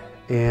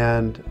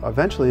 And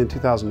eventually in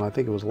 2000, I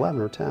think it was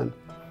 11 or 10,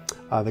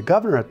 the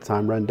governor at the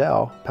time,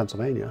 Rendell,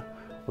 Pennsylvania,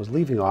 was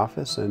leaving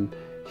office, and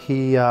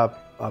he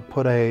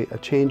put a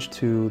change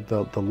to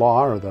the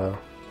law, or the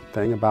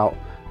thing about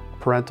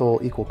parental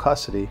equal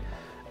custody.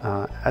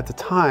 At the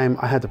time,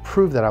 I had to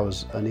prove that I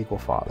was an equal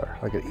father.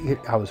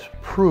 I was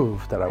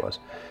proved that I was,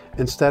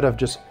 instead of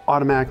just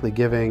automatically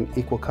giving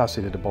equal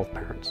custody to both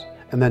parents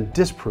and then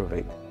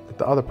disproving that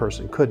the other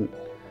person couldn't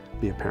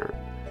be a parent.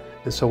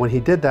 And so when he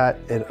did that,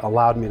 it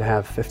allowed me to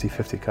have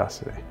 50-50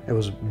 custody. It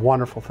was a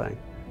wonderful thing.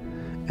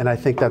 And I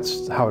think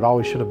that's how it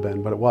always should have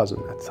been, but it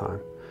wasn't at the time.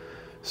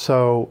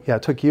 So yeah,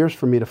 it took years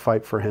for me to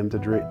fight for him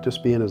to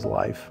just be in his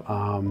life.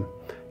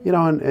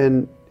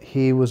 And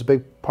he was a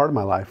big part of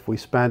my life. We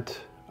spent,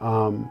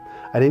 I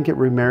didn't get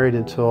remarried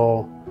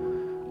until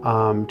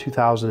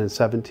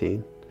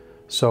 2017.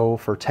 So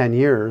for 10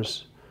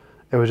 years,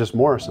 it was just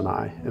Morris and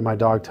I, and my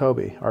dog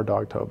Toby, our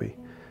dog Toby.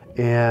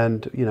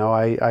 And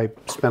I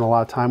spent a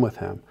lot of time with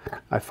him.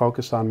 I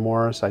focused on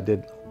Morris. I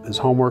did his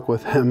homework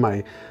with him.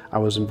 I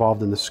was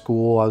involved in the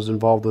school. I was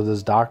involved with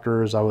his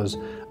doctors. I was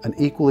an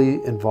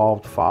equally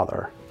involved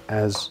father,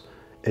 as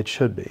it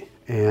should be.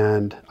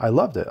 And I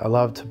loved it. I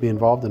loved to be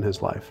involved in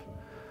his life.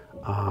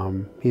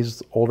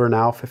 He's older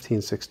now,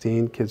 15,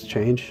 16. Kids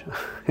change.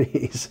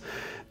 He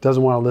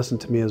doesn't want to listen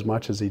to me as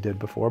much as he did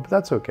before, but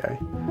that's okay.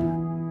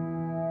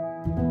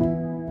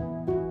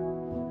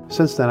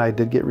 Since then, I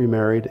did get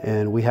remarried,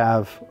 and we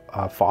have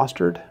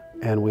fostered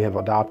and we have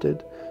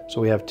adopted.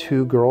 So we have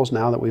 2 girls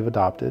now that we've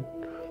adopted.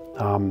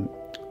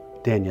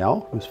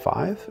 Danielle, who's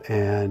 5,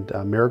 and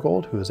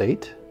Marigold, who is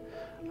 8.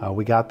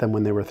 We got them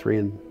when they were 3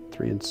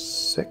 and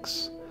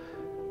 6.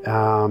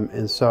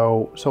 And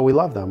so we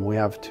love them. We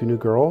have 2 new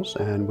girls,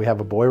 and we have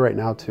a boy right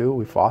now too.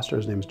 We foster.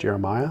 His name's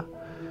Jeremiah.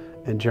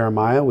 And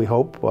Jeremiah, we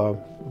hope,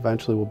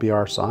 eventually will be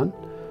our son.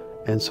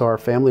 And so our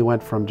family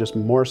went from just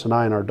Morris and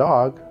I and our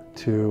dog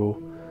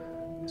to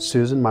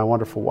Susan, my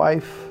wonderful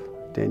wife,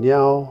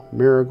 Danielle,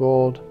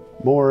 Marigold,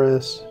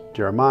 Morris,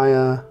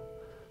 Jeremiah,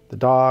 the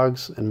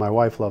dogs, and my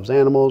wife loves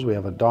animals. We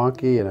have a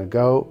donkey and a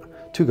goat,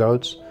 2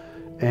 goats,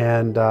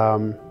 and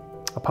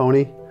a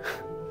pony.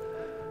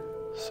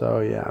 So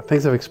yeah,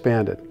 things have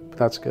expanded, but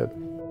that's good.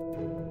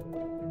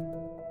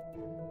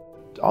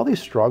 All these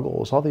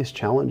struggles, all these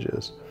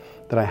challenges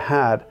that I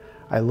had,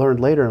 I learned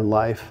later in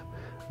life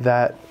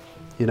that,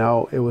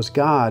 it was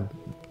God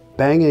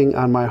banging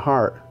on my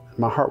heart.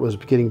 My heart was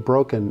getting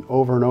broken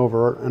over and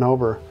over and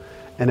over.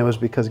 And it was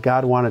because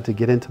God wanted to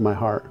get into my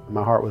heart.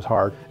 My heart was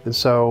hard. And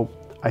so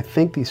I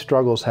think these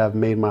struggles have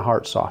made my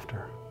heart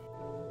softer.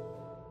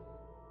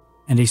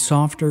 And a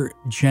softer,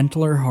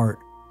 gentler heart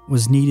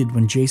was needed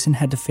when Jason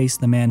had to face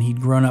the man he'd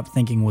grown up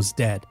thinking was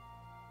dead.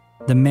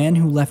 The man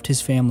who left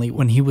his family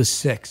when he was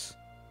 6.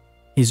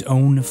 His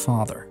own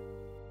father.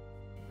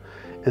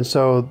 And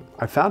so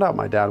I found out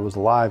my dad was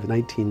alive in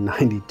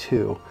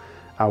 1992.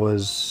 I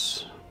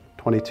was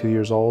 22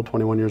 years old,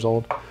 21 years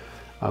old.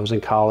 I was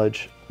in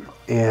college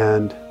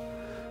and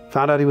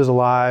found out he was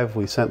alive.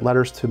 We sent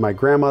letters to my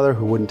grandmother,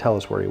 who wouldn't tell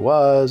us where he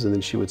was, and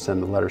then she would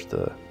send the letters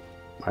to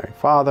my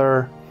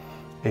father,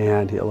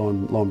 and he, lo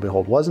and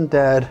behold, wasn't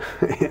dead.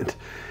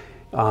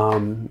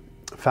 And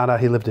found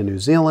out he lived in New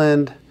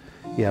Zealand.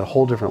 He had a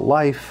whole different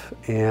life,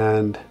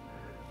 and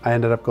I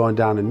ended up going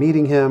down and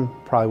meeting him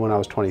probably when I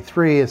was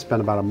 23. I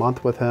spent about a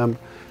month with him,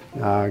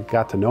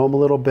 got to know him a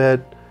little bit,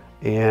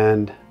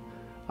 and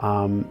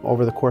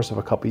over the course of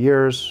a couple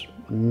years,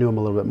 knew him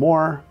a little bit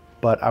more,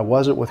 but I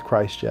wasn't with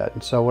Christ yet.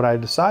 And so what I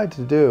decided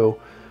to do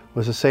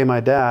was to say to my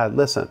dad,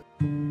 listen,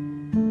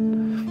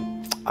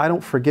 I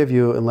don't forgive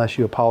you unless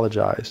you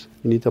apologize.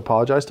 You need to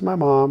apologize to my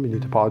mom, you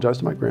need to apologize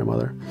to my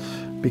grandmother,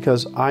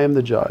 because I am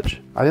the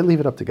judge. I didn't leave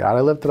it up to God,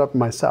 I left it up to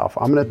myself.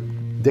 I'm gonna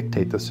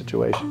dictate the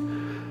situation.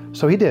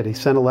 So he did. He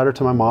sent a letter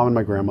to my mom and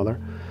my grandmother.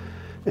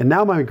 And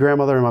now my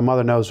grandmother and my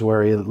mother knows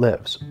where he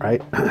lives,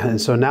 right? And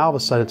so now all of a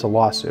sudden it's a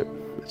lawsuit.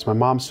 It's my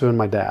mom suing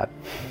my dad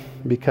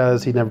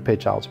because he never paid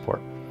child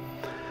support.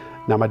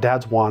 Now my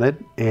dad's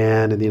wanted,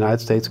 and in the United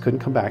States couldn't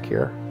come back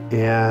here.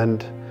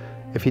 And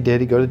if he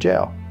did, he'd go to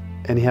jail.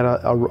 And he had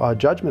a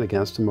judgment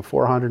against him of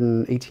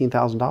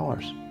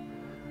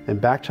 $418,000 and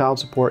back child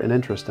support and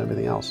interest and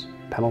everything else,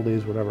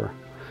 penalties, whatever.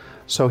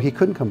 So he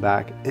couldn't come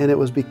back, and it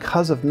was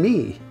because of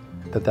me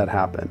that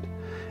happened.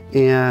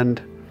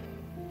 And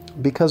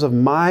because of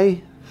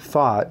my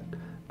thought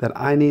that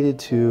I needed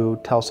to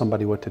tell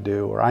somebody what to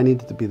do, or I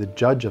needed to be the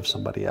judge of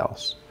somebody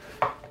else,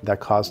 that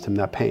caused him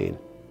that pain.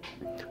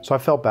 So I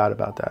felt bad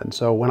about that. And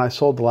so when I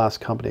sold the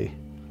last company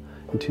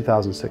in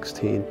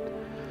 2016,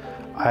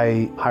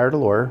 I hired a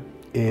lawyer,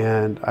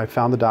 and I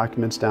found the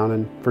documents down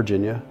in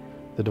Virginia,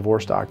 the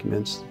divorce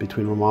documents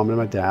between my mom and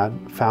my dad,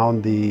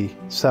 found the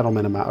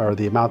settlement amount, or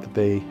the amount that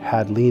they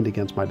had leaned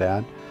against my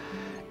dad.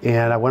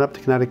 And I went up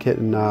to Connecticut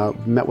and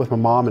met with my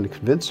mom and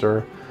convinced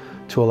her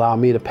to allow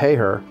me to pay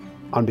her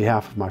on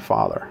behalf of my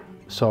father.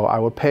 So I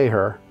would pay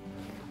her.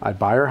 I'd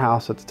buy her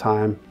house at the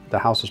time. The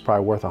house was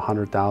probably worth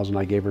 $100,000.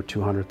 I gave her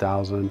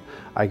 $200,000.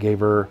 I gave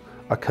her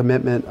a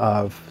commitment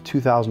of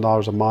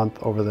 $2,000 a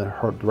month over the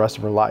rest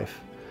of her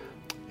life.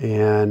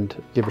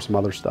 and give her some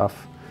other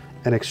stuff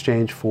in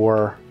exchange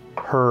for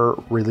her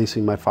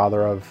releasing my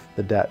father of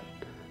the debt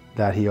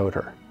that he owed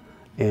her.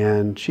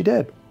 And she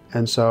did.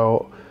 And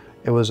so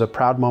it was a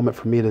proud moment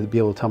for me to be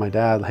able to tell my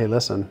dad, hey,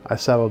 listen, I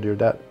settled your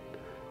debt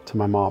to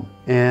my mom.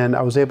 And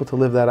I was able to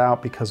live that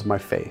out because of my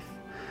faith.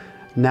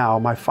 Now,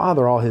 my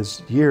father, all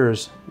his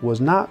years,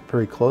 was not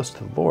very close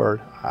to the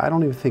Lord. I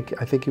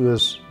think he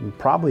was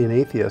probably an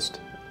atheist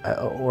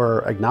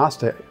or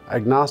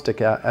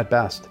agnostic at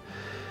best.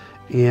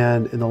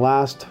 And in the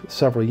last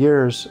several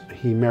years,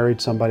 he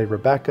married somebody,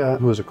 Rebecca,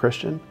 who was a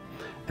Christian.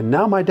 And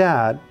now my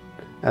dad,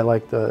 at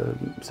like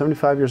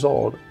 75 years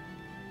old,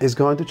 is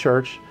going to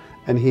church,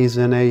 and he's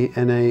in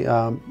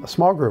a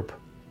small group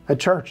at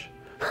church.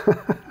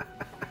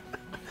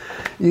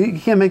 You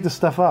can't make this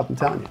stuff up, I'm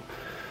telling you.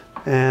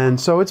 And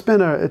so it's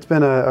been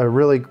a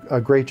really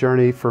great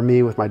journey for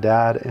me with my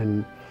dad,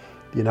 and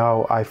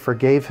I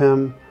forgave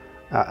him.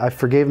 I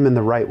forgave him in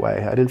the right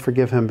way. I didn't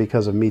forgive him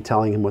because of me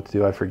telling him what to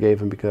do. I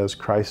forgave him because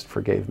Christ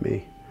forgave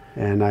me,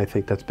 and I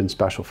think that's been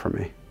special for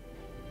me.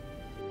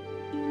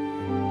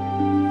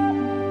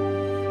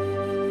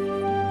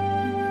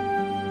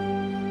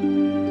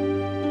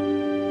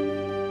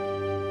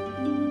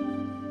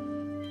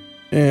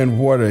 And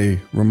what a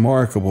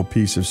remarkable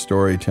piece of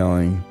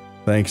storytelling.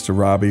 Thanks to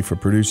Robbie for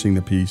producing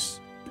the piece.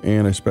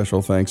 And a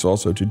special thanks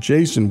also to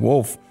Jason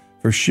Wolf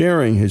for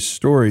sharing his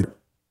story.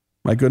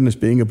 My goodness,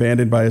 being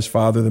abandoned by his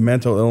father, the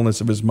mental illness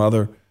of his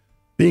mother,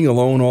 being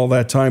alone all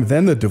that time,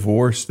 then the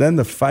divorce, then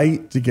the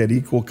fight to get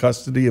equal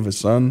custody of his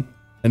son.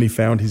 And he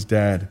found his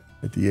dad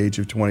at the age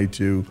of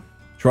 22,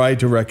 tried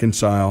to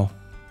reconcile,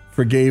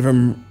 forgave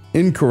him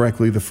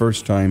incorrectly the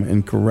first time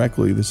and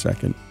correctly the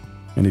second.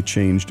 And it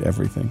changed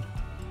everything.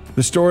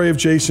 The story of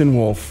Jason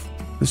Wolf.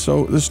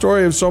 The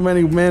story of so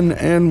many men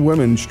and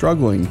women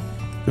struggling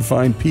to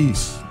find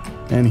peace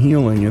and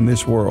healing in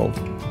this world,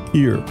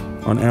 here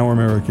on Our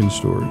American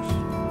Stories.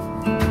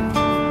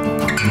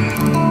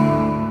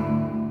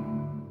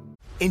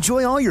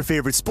 Enjoy all your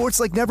favorite sports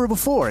like never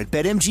before at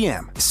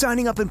BetMGM.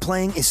 Signing up and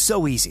playing is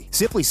so easy.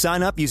 Simply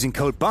sign up using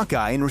code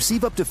Buckeye and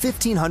receive up to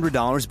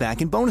 $1,500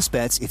 back in bonus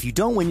bets if you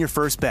don't win your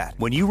first bet.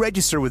 When you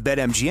register with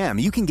BetMGM,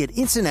 you can get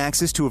instant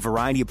access to a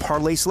variety of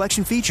parlay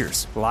selection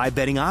features, live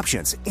betting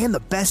options, and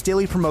the best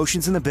daily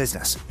promotions in the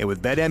business. And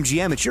with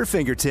BetMGM at your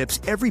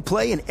fingertips, every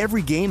play and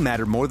every game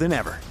matter more than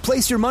ever.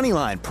 Place your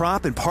moneyline,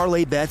 prop, and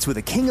parlay bets with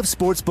the king of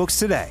sportsbooks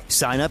today.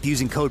 Sign up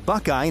using code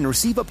Buckeye and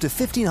receive up to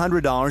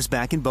 $1,500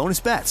 back in bonus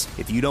bets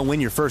if you don't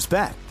win your first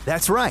bet.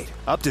 That's right,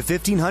 up to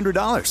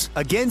 $1,500.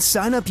 Again,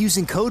 sign up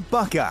using code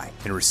Buckeye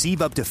and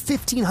receive up to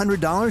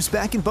 $1,500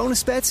 back in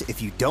bonus bets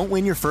if you don't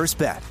win your first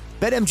bet.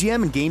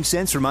 BetMGM and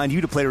GameSense remind you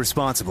to play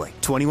responsibly.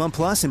 21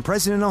 plus and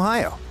present in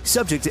Ohio.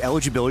 Subject to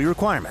eligibility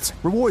requirements.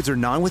 Rewards are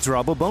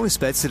non-withdrawable bonus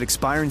bets that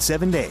expire in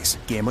 7 days.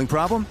 Gambling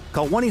problem?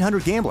 Call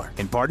 1-800-GAMBLER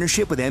in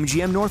partnership with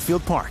MGM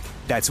Northfield Park.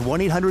 That's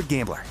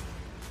 1-800-GAMBLER.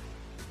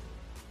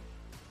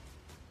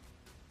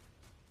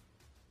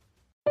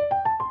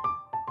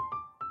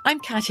 I'm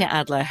Katya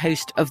Adler,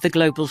 host of The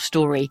Global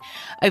Story.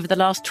 Over the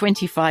last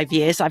 25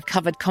 years, I've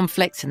covered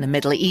conflicts in the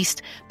Middle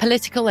East,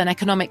 political and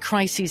economic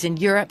crises in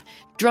Europe,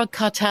 drug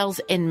cartels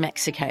in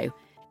Mexico.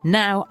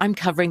 Now I'm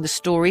covering the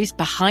stories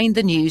behind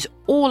the news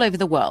all over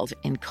the world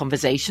in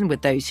conversation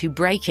with those who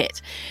break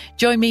it.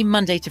 Join me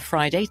Monday to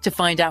Friday to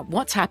find out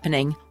what's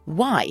happening,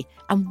 why,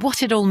 and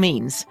what it all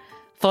means.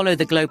 Follow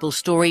The Global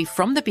Story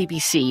from the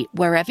BBC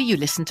wherever you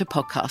listen to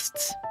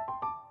podcasts.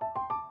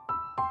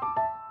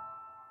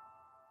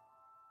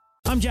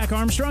 I'm Jack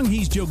Armstrong.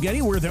 He's Joe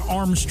Getty. We're the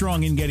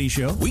Armstrong and Getty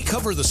Show. We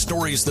cover the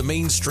stories the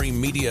mainstream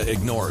media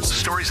ignores.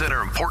 Stories that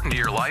are important to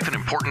your life and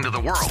important to the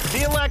world.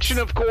 The election,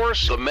 of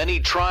course. The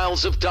many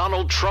trials of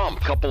Donald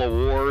Trump. Couple of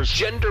wars.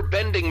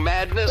 Gender-bending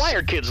madness. Why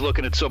are kids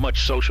looking at so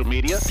much social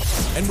media?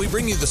 And we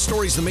bring you the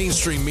stories the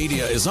mainstream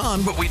media is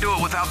on, but we do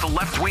it without the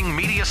left-wing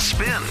media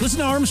spin. Listen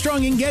to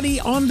Armstrong and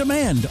Getty on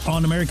demand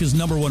on America's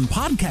 #1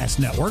 podcast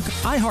network,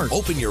 iHeart.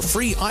 Open your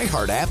free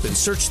iHeart app and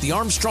search The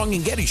Armstrong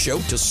and Getty Show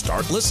to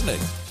start listening.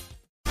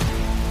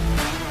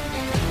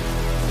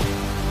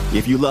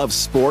 If you love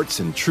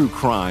sports and true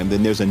crime,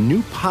 then there's a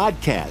new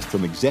podcast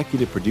from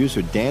executive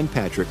producer Dan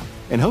Patrick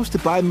and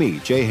hosted by me,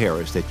 Jay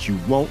Harris, that you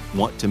won't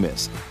want to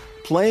miss.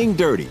 Playing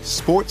Dirty: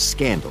 Sports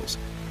Scandals.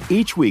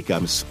 Each week,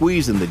 I'm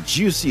squeezing the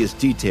juiciest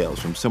details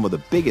from some of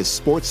the biggest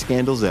sports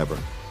scandals ever.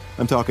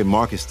 I'm talking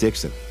Marcus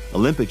Dixon,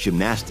 Olympic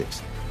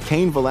gymnastics,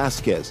 Cain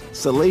Velasquez,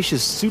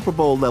 salacious Super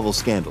Bowl-level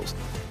scandals.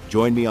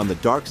 Join me on the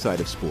dark side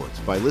of sports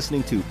by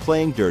listening to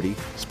Playing Dirty: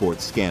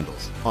 Sports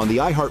Scandals on the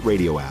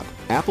iHeartRadio app,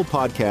 Apple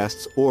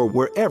Podcasts, or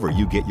wherever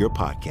you get your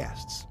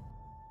podcasts.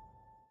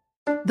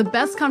 The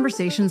best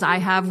conversations I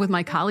have with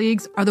my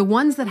colleagues are the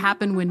ones that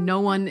happen when no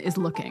one is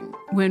looking,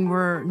 when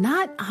we're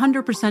not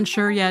 100%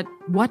 sure yet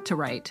what to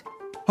write.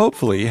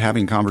 Hopefully,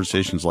 having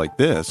conversations like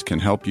this can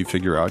help you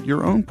figure out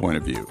your own point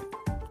of view.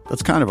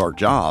 That's kind of our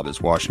job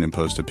as Washington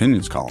Post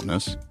opinions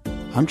columnists.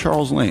 I'm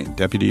Charles Lane,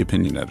 Deputy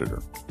Opinion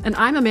Editor. And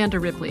I'm Amanda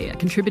Ripley, a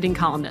contributing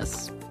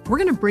columnist. We're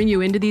going to bring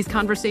you into these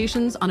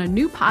conversations on a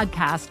new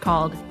podcast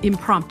called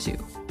Impromptu.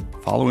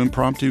 Follow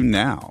Impromptu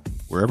now,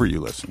 wherever you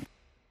listen.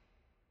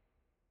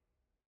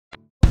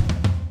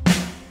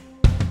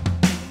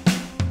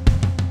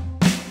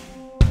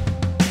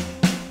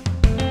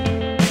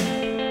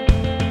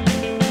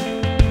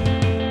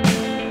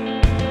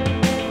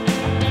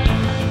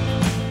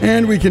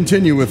 And we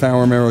continue with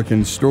Our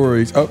American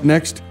Stories. Up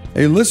next,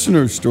 a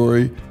listener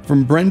story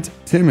from Brent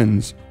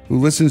Timmons, who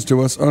listens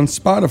to us on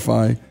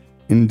Spotify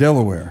in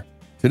Delaware.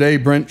 Today,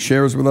 Brent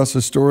shares with us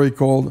a story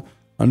called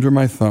Under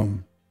My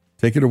Thumb.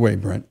 Take it away,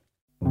 Brent.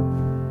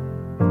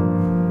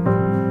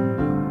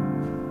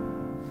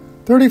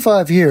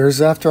 35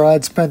 years after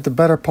I'd spent the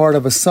better part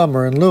of a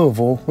summer in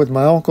Louisville with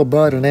my Uncle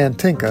Bud and Aunt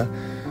Tinka,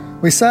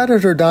 we sat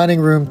at her dining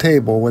room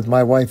table with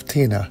my wife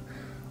Tina.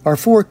 Our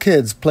 4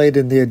 kids played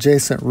in the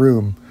adjacent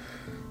room.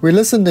 We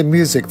listened to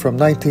music from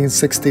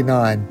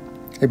 1969.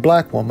 A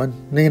black woman,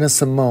 Nina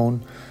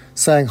Simone,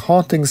 sang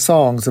haunting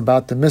songs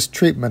about the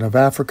mistreatment of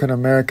African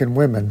American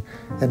women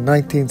in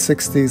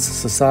 1960s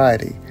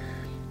society.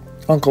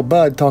 Uncle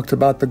Bud talked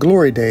about the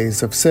glory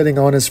days of sitting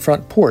on his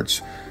front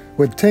porch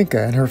with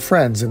Tinka and her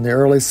friends in the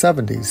early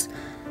 70s,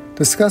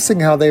 discussing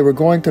how they were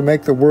going to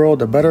make the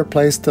world a better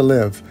place to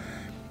live,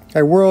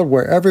 a world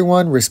where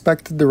everyone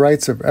respected the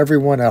rights of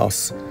everyone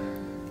else.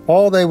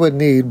 All they would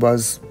need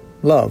was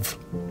love.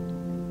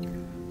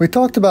 We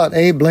talked about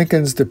Abe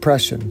Lincoln's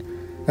depression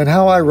and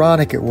how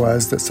ironic it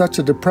was that such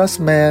a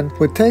depressed man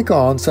would take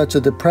on such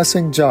a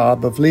depressing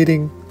job of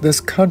leading this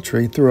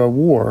country through a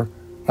war,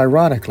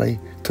 ironically,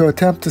 to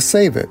attempt to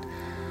save it.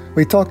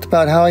 We talked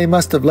about how he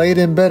must have laid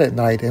in bed at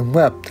night and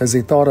wept as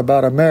he thought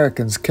about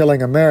Americans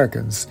killing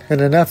Americans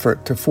in an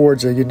effort to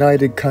forge a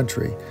united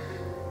country.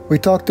 We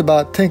talked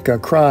about Tinka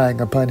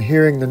crying upon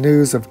hearing the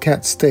news of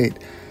Kent State,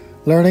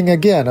 learning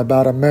again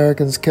about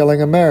Americans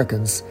killing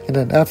Americans in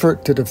an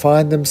effort to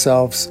define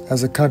themselves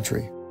as a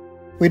country.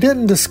 We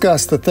didn't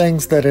discuss the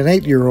things that an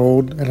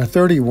 8-year-old and a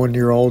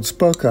 31-year-old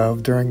spoke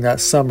of during that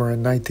summer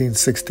in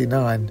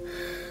 1969.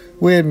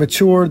 We had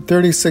matured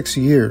 36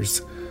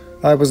 years.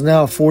 I was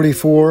now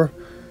 44,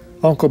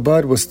 Uncle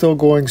Bud was still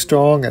going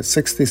strong at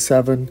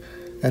 67,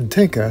 and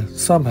Tinka,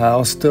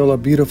 somehow, still a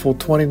beautiful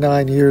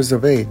 29 years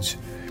of age.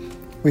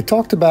 We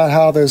talked about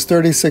how those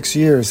 36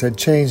 years had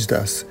changed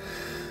us.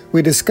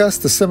 We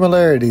discussed the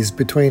similarities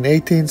between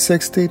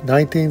 1860,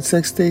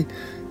 1960,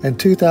 and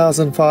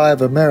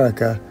 2005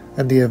 America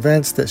and the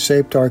events that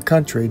shaped our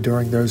country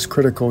during those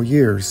critical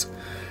years.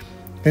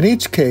 In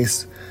each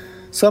case,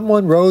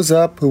 someone rose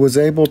up who was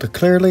able to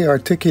clearly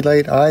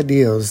articulate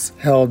ideas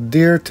held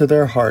dear to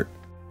their heart.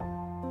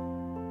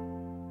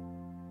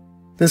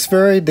 This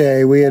very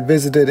day we had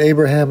visited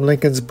Abraham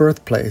Lincoln's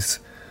birthplace.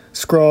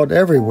 Scrawled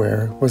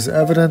everywhere was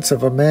evidence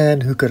of a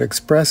man who could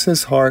express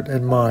his heart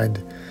and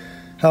mind.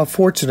 How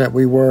fortunate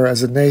we were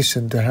as a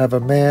nation to have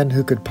a man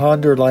who could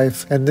ponder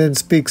life and then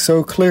speak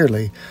so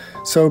clearly,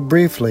 so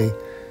briefly,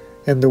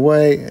 in the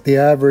way the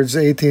average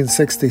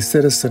 1860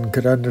 citizen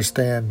could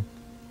understand.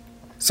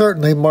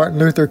 Certainly, Martin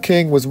Luther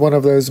King was one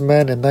of those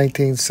men in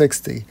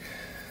 1960.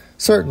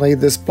 Certainly,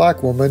 this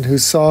black woman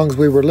whose songs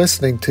we were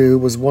listening to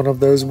was one of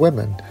those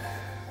women.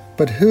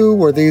 But who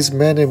were these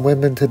men and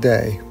women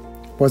today?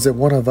 Was it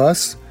one of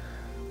us?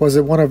 Was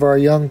it one of our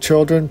young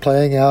children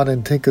playing out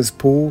in Tinka's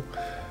pool?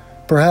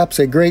 Perhaps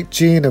a great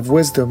gene of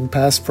wisdom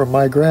passed from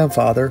my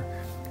grandfather,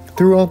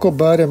 through Uncle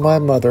Bud and my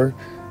mother,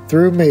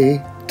 through me,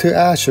 to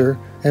Asher,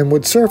 and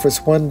would surface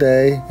one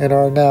day in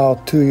our now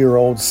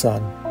 2-year-old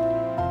son.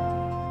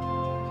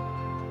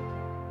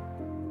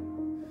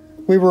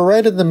 We were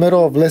right in the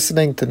middle of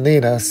listening to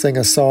Nina sing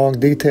a song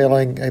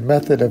detailing a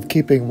method of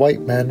keeping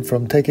white men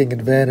from taking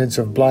advantage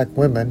of black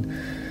women,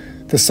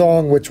 the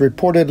song which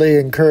reportedly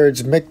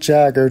encouraged Mick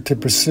Jagger to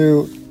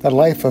pursue a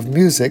life of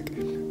music,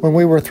 when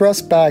we were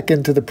thrust back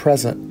into the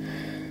present.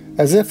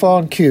 As if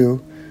on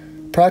cue,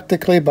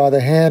 practically by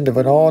the hand of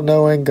an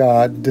all-knowing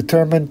God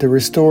determined to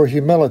restore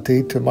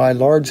humility to my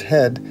large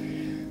head,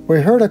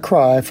 we heard a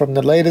cry from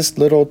the latest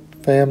little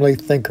family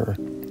thinker,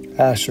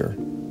 Asher.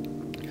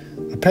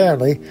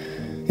 Apparently,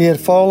 he had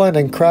fallen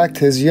and cracked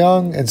his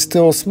young and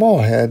still small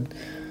head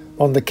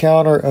on the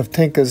counter of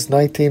Tinka's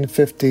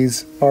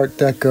 1950s Art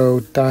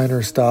Deco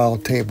diner-style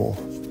table.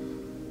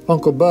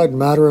 Uncle Bud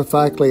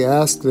matter-of-factly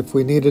asked if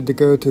we needed to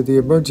go to the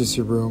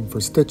emergency room for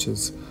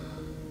stitches.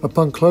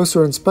 Upon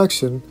closer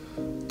inspection,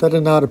 that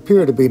did not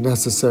appear to be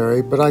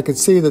necessary, but I could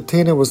see that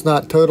Tina was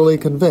not totally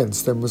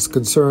convinced and was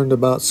concerned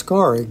about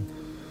scarring.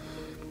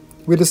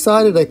 We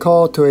decided a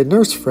call to a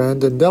nurse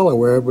friend in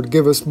Delaware would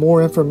give us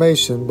more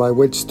information by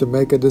which to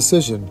make a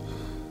decision.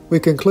 We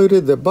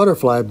concluded that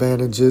butterfly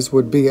bandages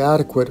would be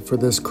adequate for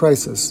this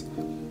crisis.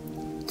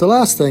 The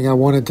last thing I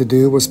wanted to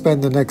do was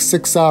spend the next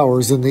 6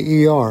 hours in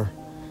the ER.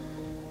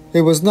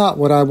 It was not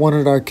what I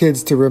wanted our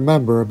kids to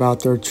remember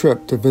about their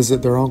trip to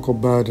visit their Uncle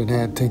Bud and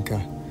Aunt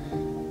Tinka.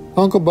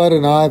 Uncle Bud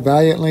and I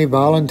valiantly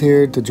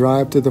volunteered to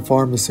drive to the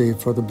pharmacy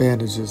for the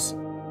bandages.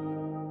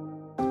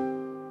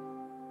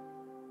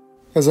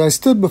 As I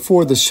stood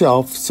before the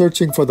shelf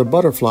searching for the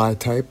butterfly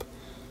type,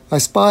 I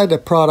spied a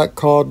product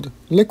called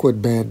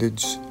Liquid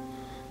Bandage.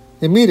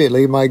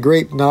 Immediately, my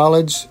great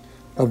knowledge,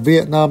 of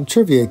Vietnam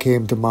trivia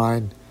came to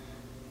mind.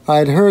 I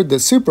had heard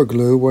that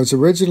superglue was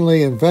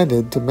originally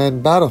invented to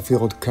mend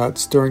battlefield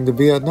cuts during the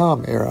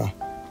Vietnam era.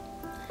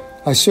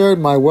 I shared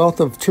my wealth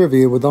of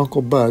trivia with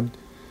Uncle Bud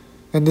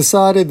and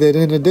decided that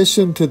in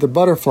addition to the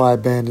butterfly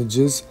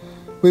bandages,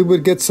 we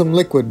would get some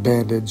liquid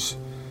bandage.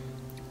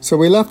 So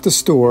we left the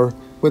store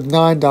with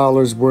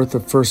 $9 worth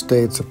of first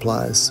aid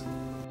supplies.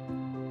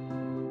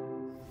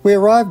 We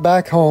arrived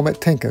back home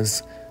at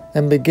Tinka's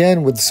and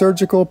began with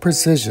surgical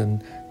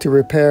precision to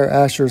repair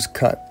Asher's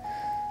cut.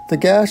 The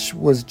gash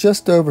was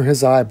just over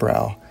his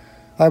eyebrow.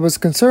 I was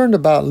concerned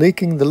about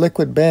leaking the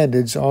liquid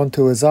bandage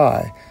onto his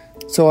eye,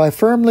 so I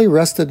firmly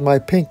rested my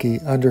pinky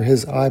under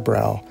his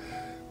eyebrow,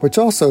 which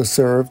also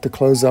served to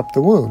close up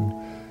the wound,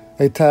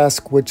 a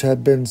task which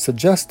had been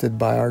suggested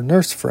by our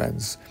nurse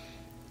friends.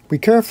 We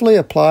carefully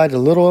applied a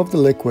little of the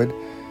liquid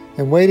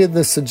and waited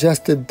the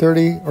suggested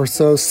 30 or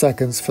so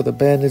seconds for the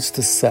bandage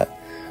to set.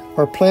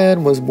 Our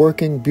plan was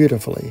working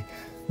beautifully.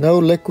 No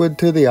liquid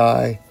to the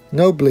eye,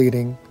 no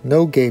bleeding,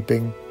 no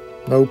gaping,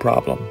 no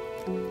problem.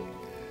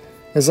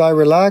 As I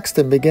relaxed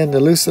and began to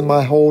loosen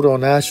my hold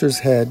on Asher's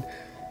head,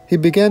 he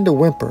began to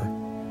whimper.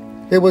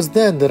 It was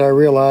then that I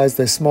realized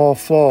a small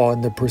flaw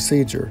in the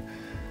procedure.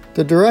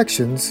 The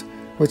directions,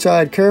 which I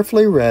had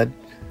carefully read,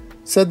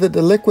 said that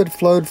the liquid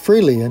flowed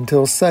freely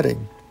until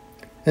setting.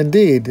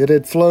 Indeed, it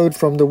had flowed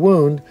from the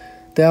wound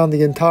down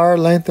the entire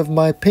length of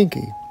my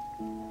pinky.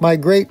 My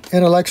great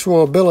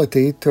intellectual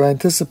ability to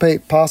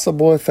anticipate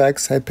possible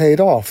effects had paid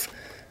off.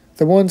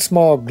 The one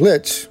small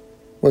glitch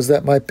was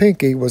that my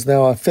pinky was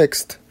now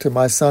affixed to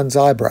my son's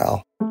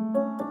eyebrow.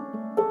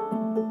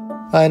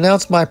 I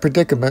announced my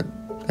predicament,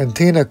 and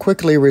Tina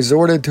quickly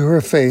resorted to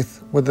her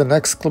faith with an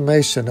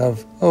exclamation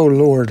of, "Oh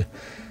Lord!"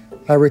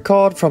 I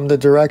recalled from the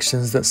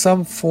directions that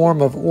some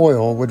form of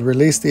oil would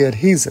release the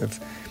adhesive,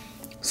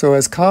 so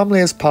as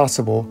calmly as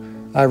possible,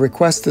 I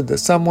requested that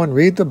someone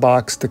read the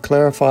box to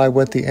clarify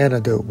what the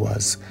antidote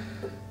was.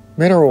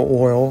 Mineral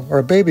oil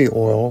or baby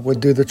oil would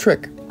do the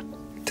trick.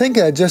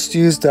 Tinka had just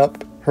used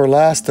up her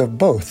last of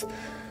both,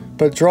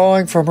 but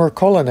drawing from her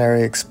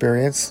culinary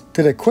experience,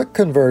 did a quick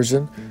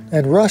conversion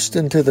and rushed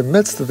into the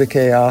midst of the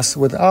chaos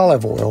with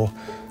olive oil.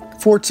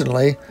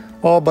 Fortunately,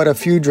 all but a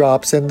few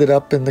drops ended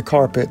up in the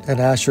carpet and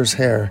Asher's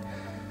hair.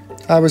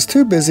 I was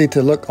too busy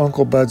to look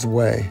Uncle Bud's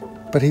way,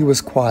 but he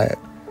was quiet,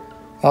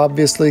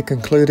 obviously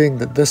concluding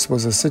that this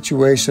was a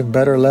situation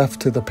better left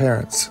to the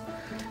parents.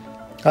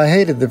 I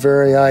hated the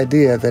very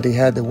idea that he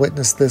had to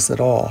witness this at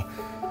all.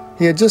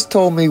 He had just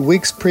told me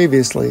weeks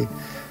previously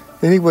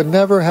that he would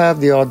never have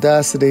the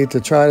audacity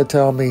to try to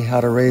tell me how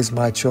to raise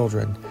my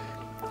children.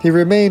 He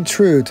remained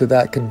true to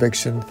that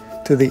conviction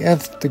to the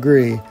nth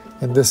degree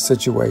in this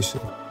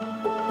situation.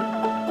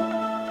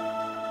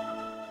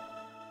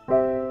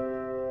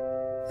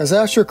 As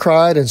Asher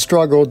cried and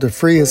struggled to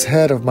free his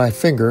head of my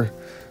finger,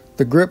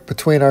 the grip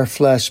between our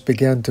flesh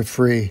began to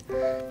free,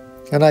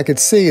 and I could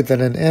see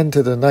that an end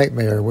to the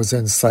nightmare was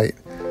in sight.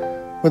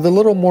 With a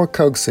little more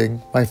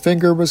coaxing, my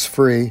finger was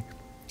free,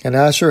 and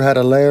Asher had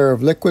a layer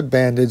of liquid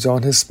bandage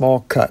on his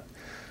small cut.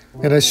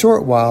 In a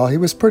short while, he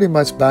was pretty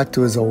much back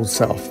to his old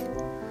self.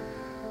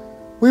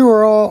 We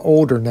were all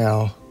older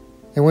now,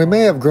 and we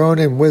may have grown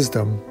in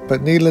wisdom,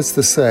 but needless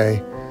to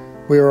say,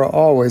 we are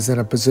always in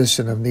a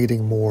position of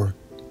needing more.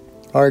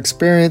 Our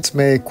experience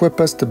may equip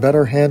us to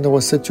better handle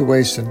a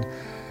situation,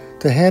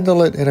 to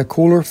handle it in a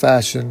cooler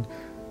fashion,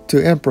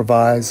 to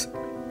improvise,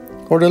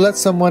 or to let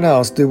someone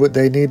else do what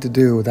they need to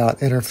do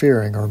without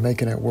interfering or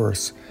making it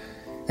worse.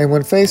 And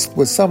when faced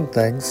with some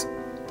things,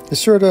 it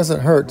sure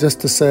doesn't hurt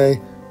just to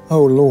say,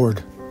 "Oh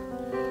Lord."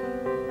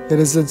 It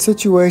is in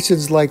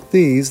situations like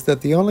these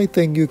that the only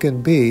thing you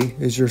can be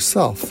is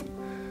yourself.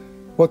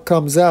 What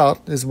comes out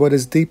is what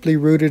is deeply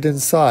rooted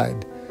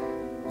inside.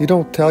 You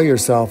don't tell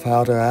yourself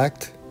how to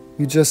act,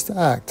 you just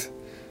act.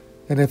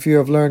 And if you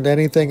have learned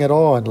anything at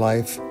all in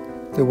life,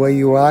 the way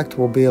you act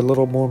will be a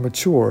little more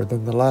mature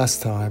than the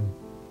last time.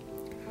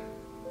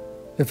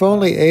 If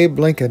only Abe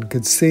Lincoln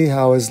could see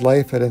how his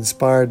life had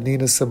inspired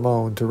Nina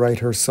Simone to write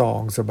her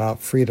songs about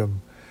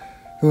freedom,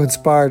 who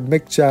inspired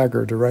Mick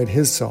Jagger to write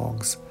his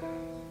songs,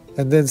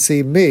 and then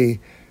see me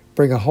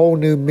bring a whole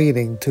new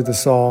meaning to the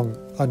song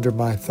Under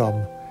My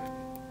Thumb.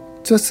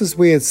 Just as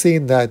we had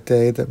seen that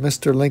day that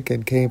Mr.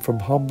 Lincoln came from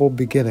humble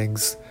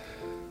beginnings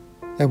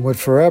and would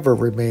forever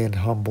remain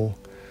humble,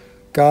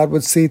 God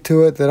would see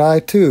to it that I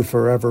too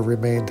forever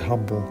remained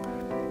humble.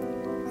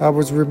 I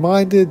was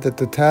reminded that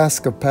the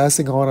task of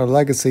passing on a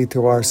legacy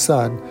to our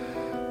son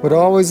would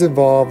always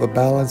involve a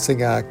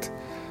balancing act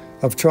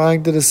of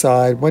trying to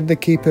decide when to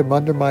keep him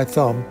under my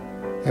thumb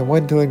and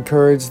when to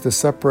encourage the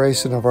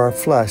separation of our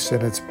flesh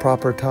in its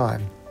proper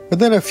time.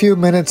 Within a few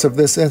minutes of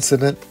this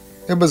incident,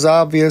 it was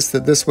obvious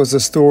that this was a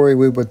story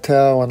we would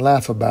tell and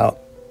laugh about,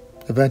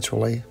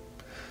 eventually.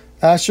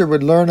 Asher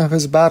would learn of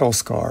his battle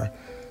scar,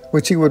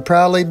 which he would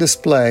proudly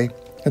display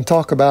and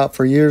talk about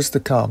for years to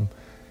come.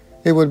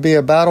 It would be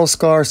a battle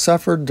scar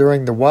suffered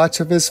during the watch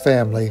of his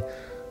family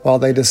while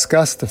they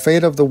discussed the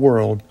fate of the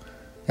world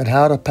and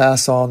how to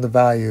pass on the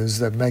values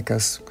that make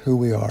us who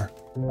we are.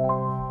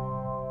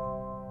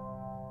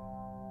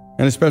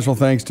 And a special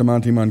thanks to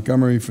Monty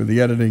Montgomery for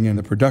the editing and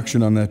the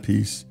production on that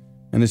piece.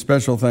 And a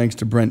special thanks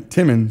to Brent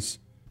Timmons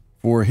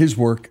for his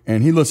work.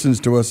 And he listens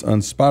to us on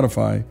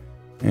Spotify,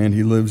 and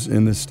he lives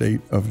in the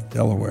state of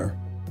Delaware.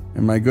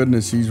 And my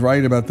goodness, he's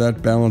right about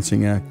that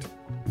balancing act.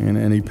 And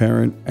any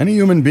parent, any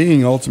human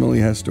being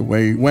ultimately has to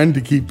weigh when to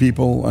keep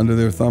people under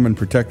their thumb and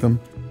protect them,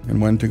 and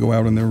when to go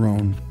out on their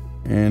own.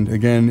 And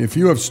again, if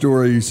you have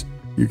stories,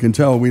 you can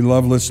tell we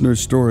love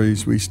listeners'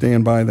 stories. We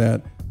stand by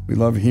that. We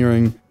love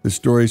hearing the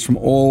stories from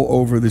all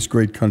over this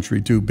great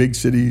country, too. Big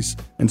cities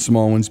and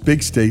small ones,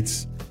 big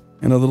states,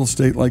 and a little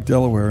state like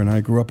Delaware. And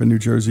I grew up in New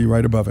Jersey,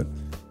 right above it.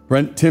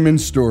 Brent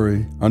Timmons'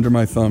 story under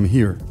my thumb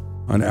here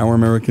on Our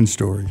American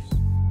Stories.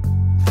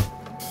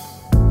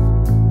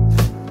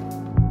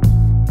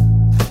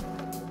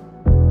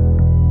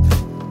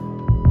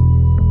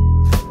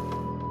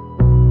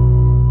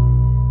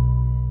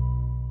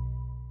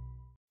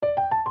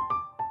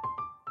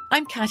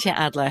 I'm Katya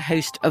Adler,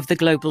 host of The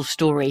Global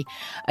Story.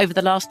 Over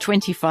the last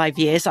 25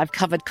 years, I've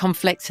covered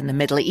conflicts in the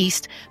Middle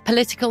East,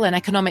 political and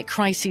economic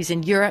crises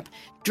in Europe,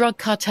 drug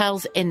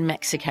cartels in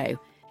Mexico.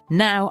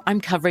 Now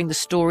I'm covering the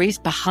stories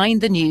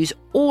behind the news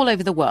all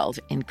over the world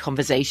in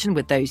conversation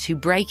with those who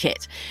break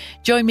it.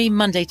 Join me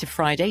Monday to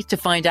Friday to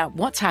find out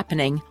what's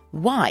happening,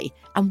 why,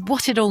 and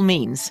what it all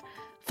means.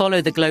 Follow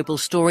The Global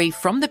Story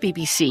from the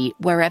BBC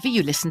wherever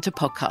you listen to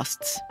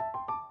podcasts.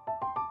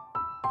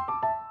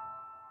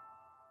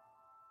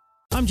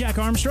 I'm Jack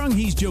Armstrong.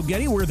 He's Joe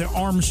Getty. We're the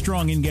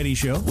Armstrong and Getty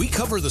Show. We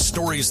cover the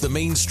stories the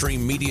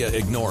mainstream media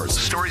ignores.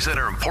 Stories that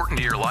are important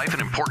to your life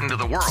and important to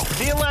the world.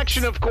 The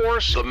election, of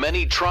course. The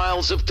many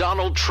trials of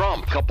Donald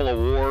Trump. Couple of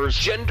wars.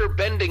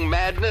 Gender-bending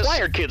madness. Why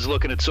are kids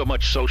looking at so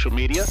much social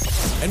media?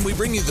 And we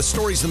bring you the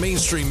stories the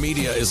mainstream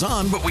media is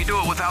on, But we do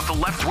it without the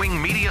left-wing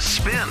media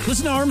spin.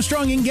 Listen to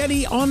Armstrong and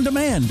Getty on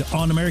demand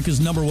on America's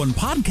 #1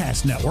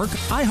 podcast network,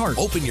 iHeart.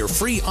 Open your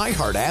free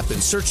iHeart app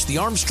and search The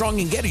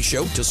Armstrong and Getty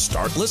Show to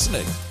start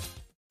listening.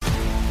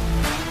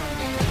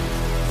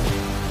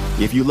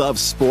 If you love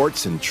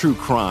sports and true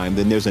crime,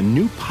 then there's a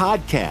new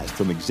podcast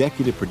from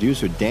executive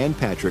producer Dan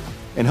Patrick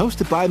and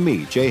hosted by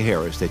me, Jay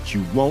Harris, that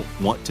you won't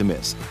want to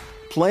miss.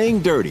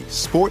 Playing Dirty: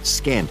 Sports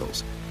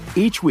Scandals.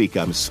 Each week,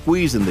 I'm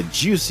squeezing the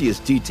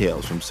juiciest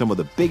details from some of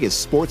the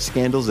biggest sports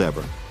scandals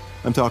ever.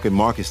 I'm talking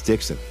Marcus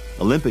Dixon,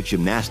 Olympic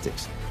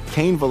gymnastics,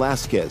 Cain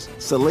Velasquez,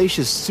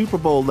 salacious Super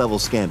Bowl-level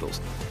scandals.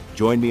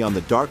 Join me on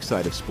the dark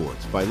side of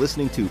sports by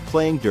listening to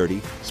Playing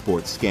Dirty: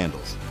 Sports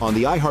Scandals on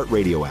the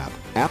iHeartRadio app,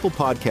 Apple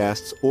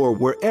Podcasts, or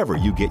wherever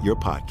you get your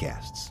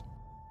podcasts.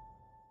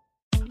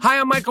 Hi,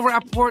 I'm Michael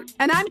Rappaport.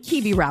 And I'm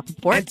Kibi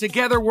Rappaport. And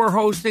together we're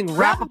hosting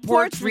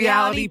Rappaport's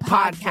Reality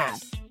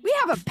Podcast. We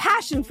have a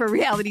passion for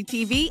reality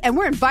TV, and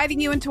we're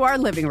inviting you into our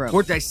living room.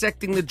 We're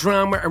dissecting the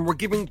drama, and we're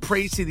giving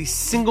praise to the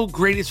single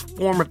greatest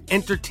form of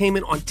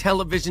entertainment on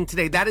television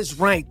today. That is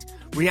right.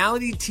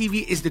 Reality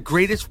TV is the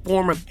greatest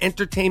form of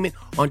entertainment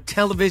on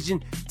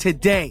television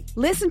today.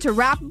 Listen to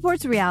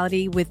Rappaport's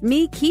Reality with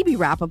me, Kibi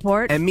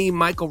Rappaport. And me,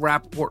 Michael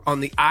Rappaport,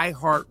 on the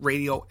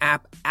iHeartRadio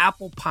app,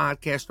 Apple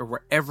Podcast, or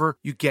wherever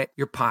you get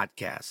your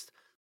podcast.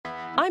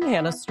 I'm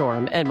Hannah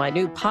Storm, and my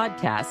new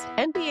podcast,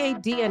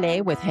 NBA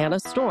DNA with Hannah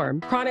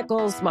Storm,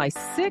 chronicles my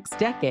 6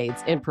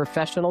 decades in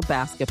professional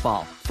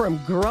basketball.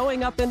 From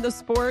growing up in the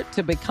sport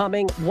to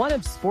becoming one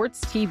of sports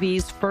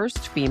TV's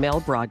first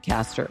female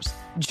broadcasters.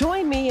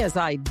 Join me as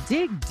I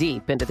dig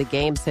deep into the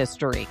game's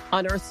history,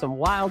 unearth some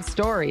wild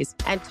stories,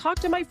 and talk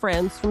to my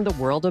friends from the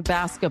world of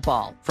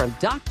basketball, from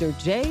Dr.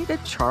 J to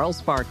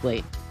Charles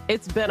Barkley.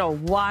 It's been a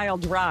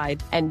wild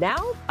ride, and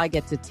now I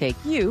get to take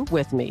you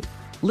with me.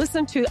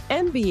 Listen to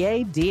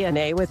NBA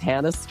DNA with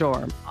Hannah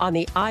Storm on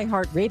the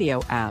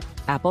iHeartRadio app,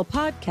 Apple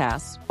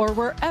Podcasts, or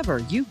wherever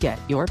you get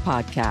your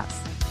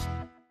podcasts.